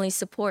family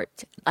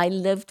support. I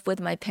lived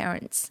with my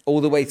parents.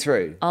 All the way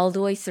through? All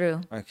the way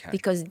through. Okay.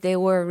 Because they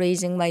were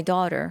raising my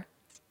daughter.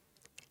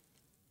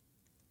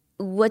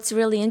 what's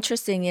really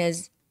interesting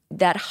is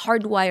that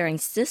hardwiring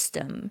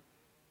system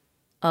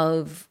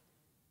of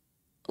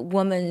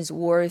woman's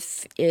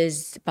worth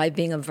is by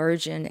being a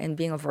virgin and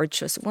being a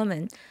virtuous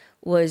woman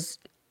was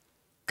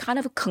kind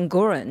of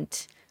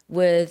congruent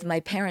with my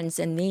parents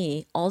and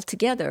me all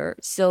together.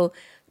 So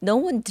no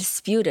one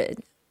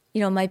disputed.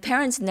 My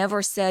parents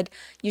never said,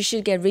 you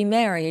should get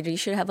remarried, you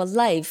should have a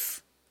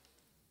life.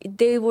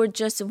 They were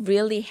just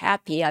really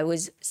happy I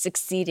was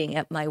succeeding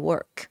at my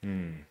work.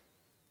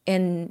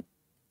 And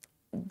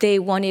they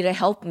wanted to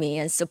help me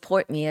and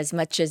support me as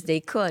much as they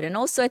could. And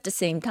also at the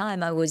same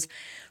time, I was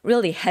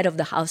really head of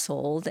the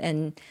household.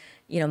 And,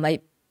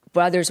 my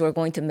brothers were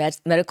going to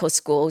medical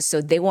school,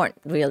 so they weren't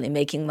really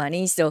making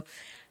money. So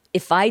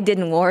if I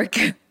didn't work,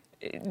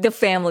 the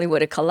family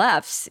would have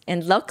collapsed.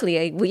 And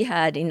luckily, we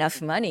had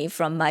enough money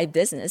from my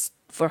business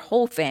for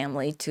whole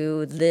family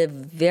to live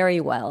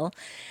very well.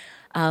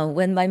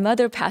 When my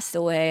mother passed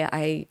away,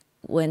 I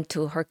went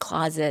to her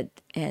closet,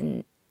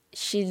 and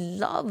she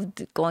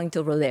loved going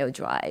to Rodeo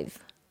Drive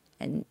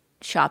and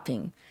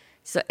shopping.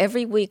 So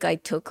every week I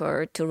took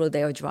her to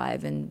Rodeo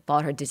Drive and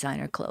bought her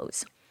designer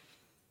clothes.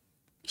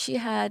 She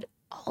had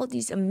all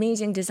these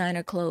amazing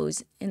designer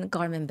clothes in the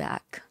garment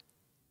bag,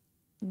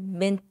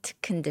 mint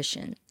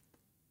condition.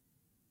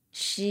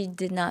 She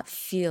did not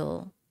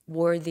feel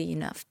worthy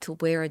enough to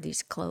wear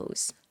these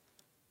clothes.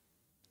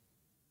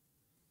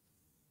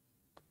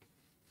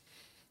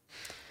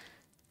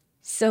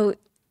 So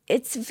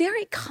it's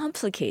very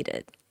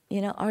complicated.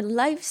 Our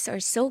lives are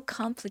so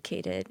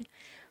complicated.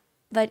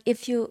 But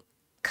if you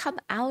come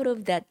out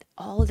of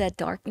all that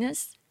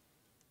darkness,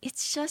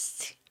 it's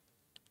just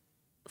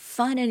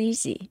fun and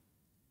easy.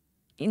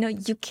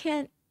 You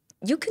can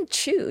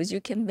choose.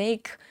 You can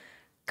make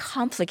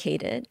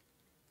complicated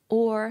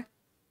or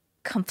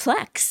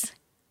complex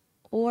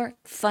or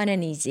fun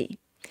and easy.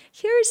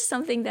 Here's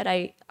something that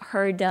I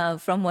heard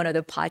from one of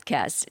the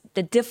podcasts,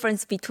 the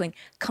difference between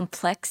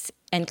complex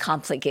and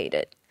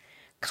complicated.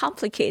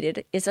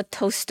 Complicated is a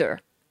toaster.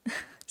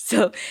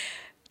 So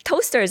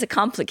toaster is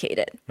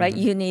complicated, right?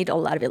 You need a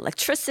lot of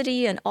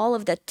electricity and all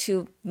of that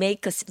to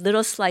make a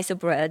little slice of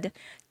bread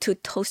to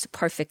toast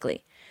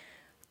perfectly.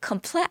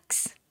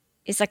 Complex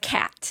is a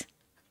cat.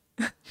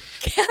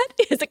 Cat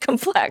is a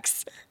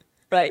complex,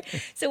 right?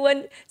 So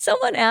when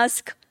someone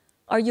asks,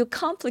 are you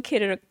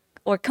complicated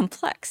or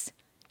complex?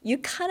 You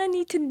kind of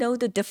need to know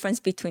the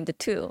difference between the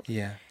two.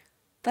 Yeah.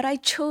 But I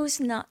chose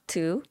not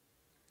to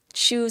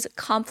choose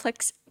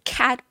complex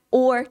cat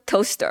or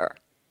toaster.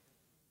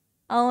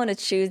 I want to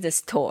choose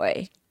this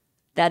toy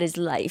that is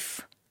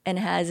life and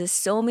has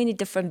so many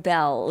different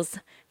bells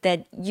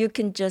that you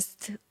can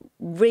just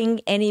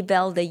ring any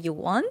bell that you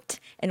want,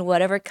 and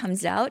whatever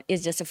comes out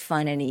is just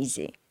fun and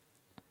easy.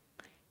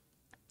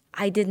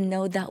 I didn't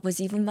know that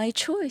was even my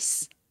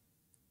choice.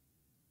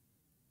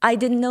 I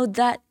didn't know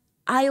that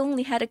I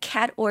only had a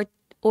cat or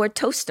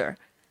toaster.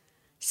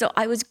 So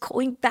I was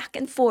going back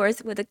and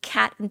forth with a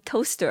cat and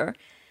toaster.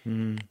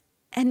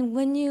 And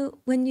when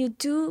you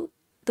do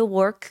the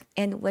work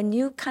and when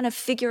you kind of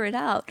figure it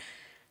out,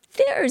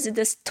 there's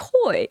this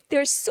toy.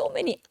 There's so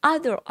many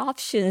other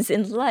options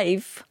in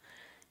life.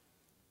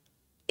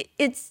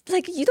 It's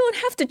like you don't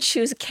have to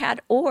choose a cat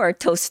or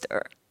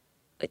toaster.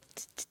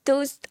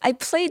 I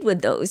played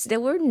with those. They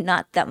were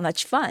not that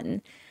much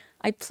fun.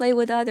 I play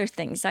with other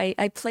things. I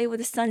play with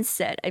the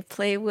sunset. I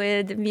play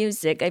with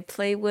music. I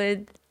play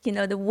with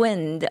the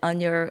wind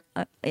on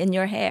in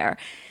your hair.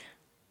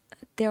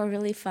 They're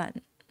really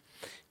fun.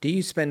 Do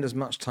you spend as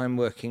much time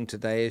working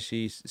today as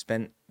you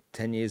spent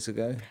 10 years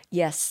ago?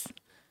 Yes.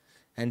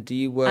 And do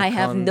you work I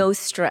have no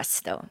stress,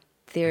 though.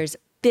 There's a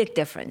big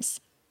difference.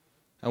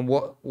 And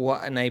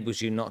what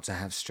enables you not to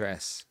have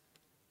stress?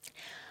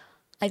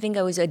 I think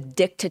I was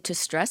addicted to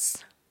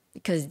stress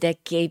because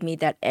that gave me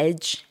that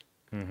edge.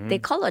 They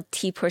call it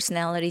T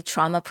personality,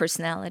 trauma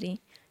personality.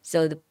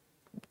 So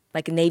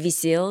like Navy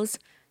SEALs,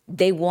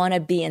 they want to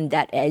be in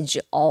that edge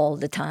all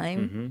the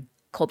time.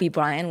 Kobe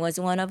Bryant was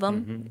one of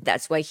them.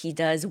 That's why he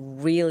does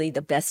really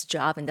the best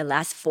job in the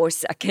last 4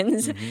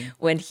 seconds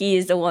when he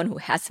is the one who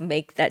has to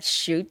make that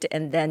shoot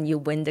and then you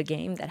win the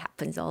game. That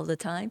happens all the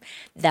time.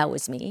 That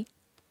was me.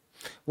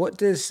 What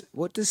does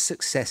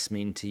success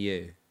mean to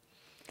you?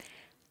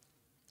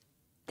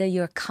 That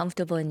you're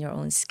comfortable in your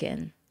own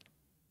skin.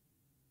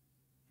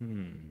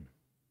 And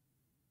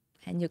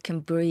you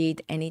can breathe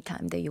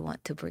anytime that you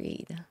want to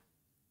breathe.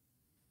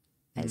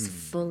 As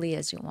fully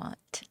as you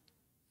want.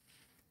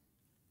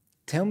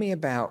 Tell me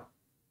about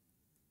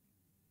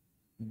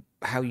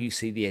how you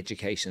see the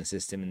education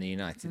system in the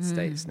United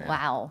States now.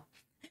 Wow.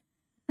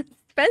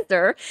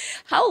 Spencer,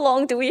 how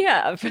long do we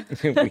have?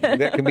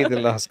 That can be the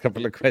last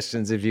couple of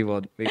questions if you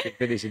want. We can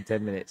finish in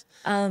 10 minutes.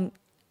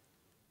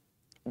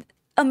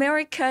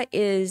 America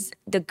is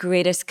the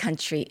greatest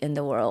country in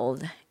the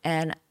world,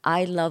 and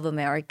I love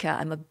America.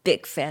 I'm a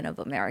big fan of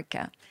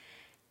America.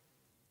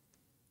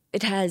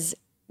 It has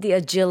the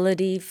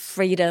agility,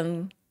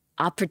 freedom,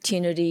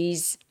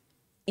 opportunities,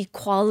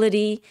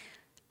 equality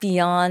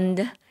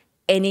beyond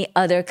any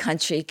other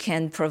country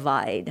can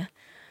provide.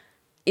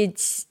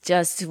 it's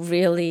just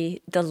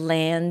really the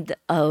land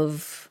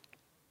of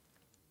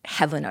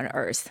heaven on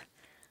earth.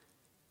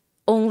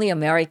 Only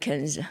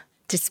Americans,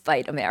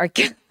 despite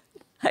America,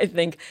 I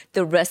think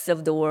the rest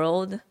of the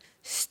world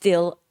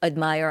still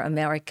admire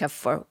America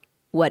for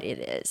what it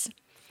is.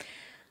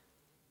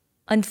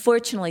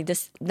 Unfortunately,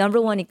 this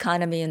number one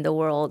economy in the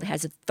world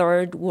has a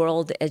third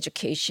world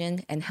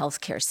education and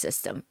healthcare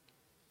system.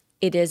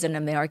 It is an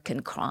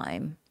American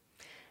crime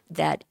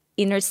that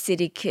inner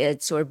city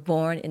kids who are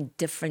born in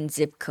different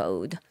zip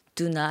code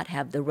do not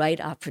have the right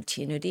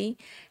opportunity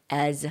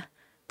as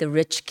the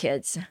rich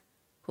kids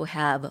who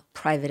have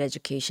private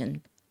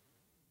education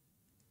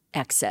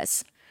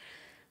access.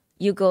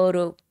 You go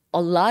to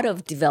a lot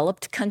of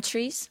developed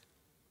countries,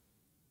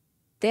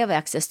 they have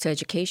access to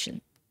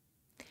education.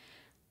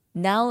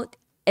 Now,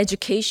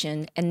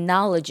 education and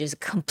knowledge is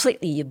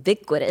completely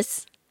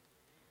ubiquitous,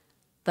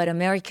 but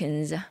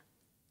Americans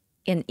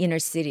in inner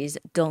cities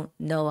don't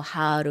know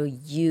how to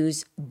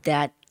use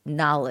that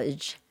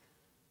knowledge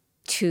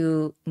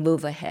to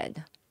move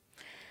ahead.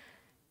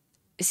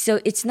 So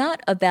it's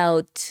not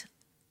about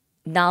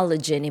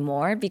knowledge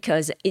anymore,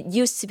 because it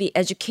used to be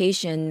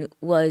education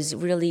was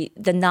really,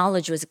 the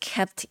knowledge was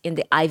kept in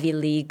the Ivy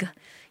League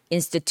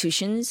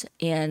institutions,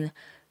 and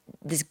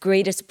the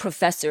greatest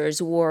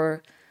professors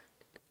were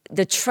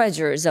the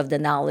treasures of the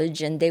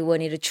knowledge, and they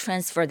wanted to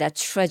transfer that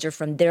treasure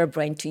from their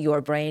brain to your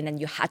brain,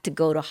 and you had to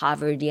go to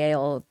Harvard,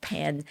 Yale,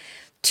 Penn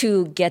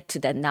to get to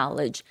that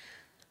knowledge.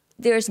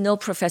 There's no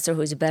professor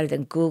who's better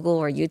than Google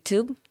or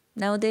YouTube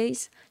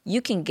nowadays.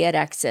 You can get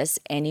access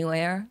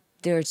anywhere.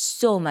 There's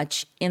so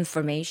much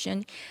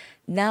information.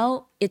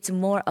 Now it's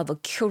more of a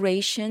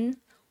curation,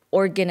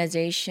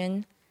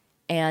 organization,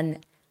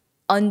 and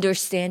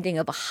understanding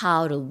of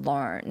how to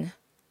learn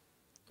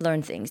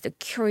things. The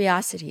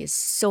curiosity is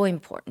so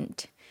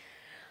important.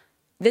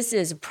 This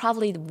is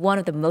probably one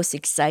of the most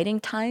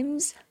exciting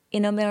times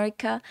in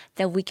America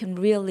that we can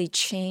really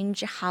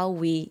change how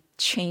we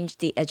change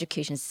the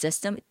education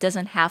system. It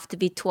doesn't have to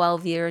be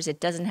 12 years.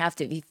 It doesn't have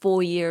to be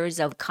 4 years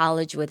of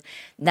college with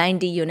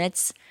 90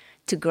 units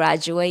to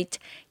graduate.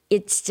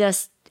 It's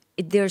just,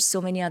 there's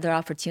so many other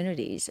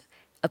opportunities.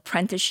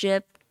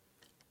 Apprenticeship,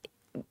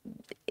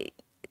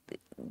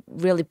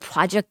 really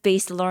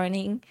project-based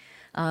learning,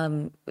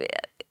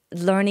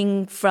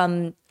 learning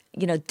from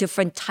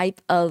different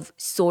type of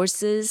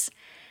sources,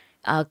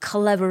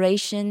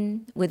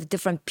 collaboration with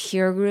different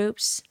peer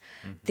groups.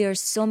 Mm-hmm. There are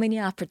so many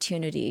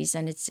opportunities,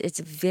 and it's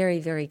a very,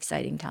 very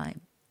exciting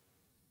time.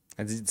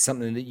 And is it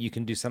something that you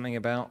can do something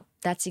about?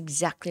 That's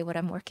exactly what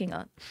I'm working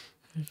on.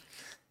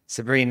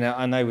 Sabrina,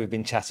 I know we've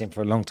been chatting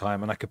for a long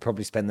time, and I could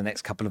probably spend the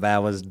next couple of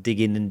hours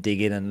digging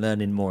and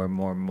learning more and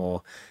more and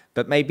more.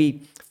 But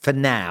maybe for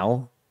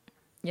now,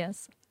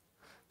 yes.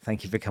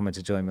 Thank you for coming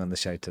to join me on the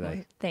show today.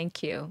 Oh,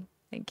 thank you.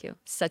 Thank you.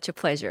 Such a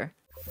pleasure.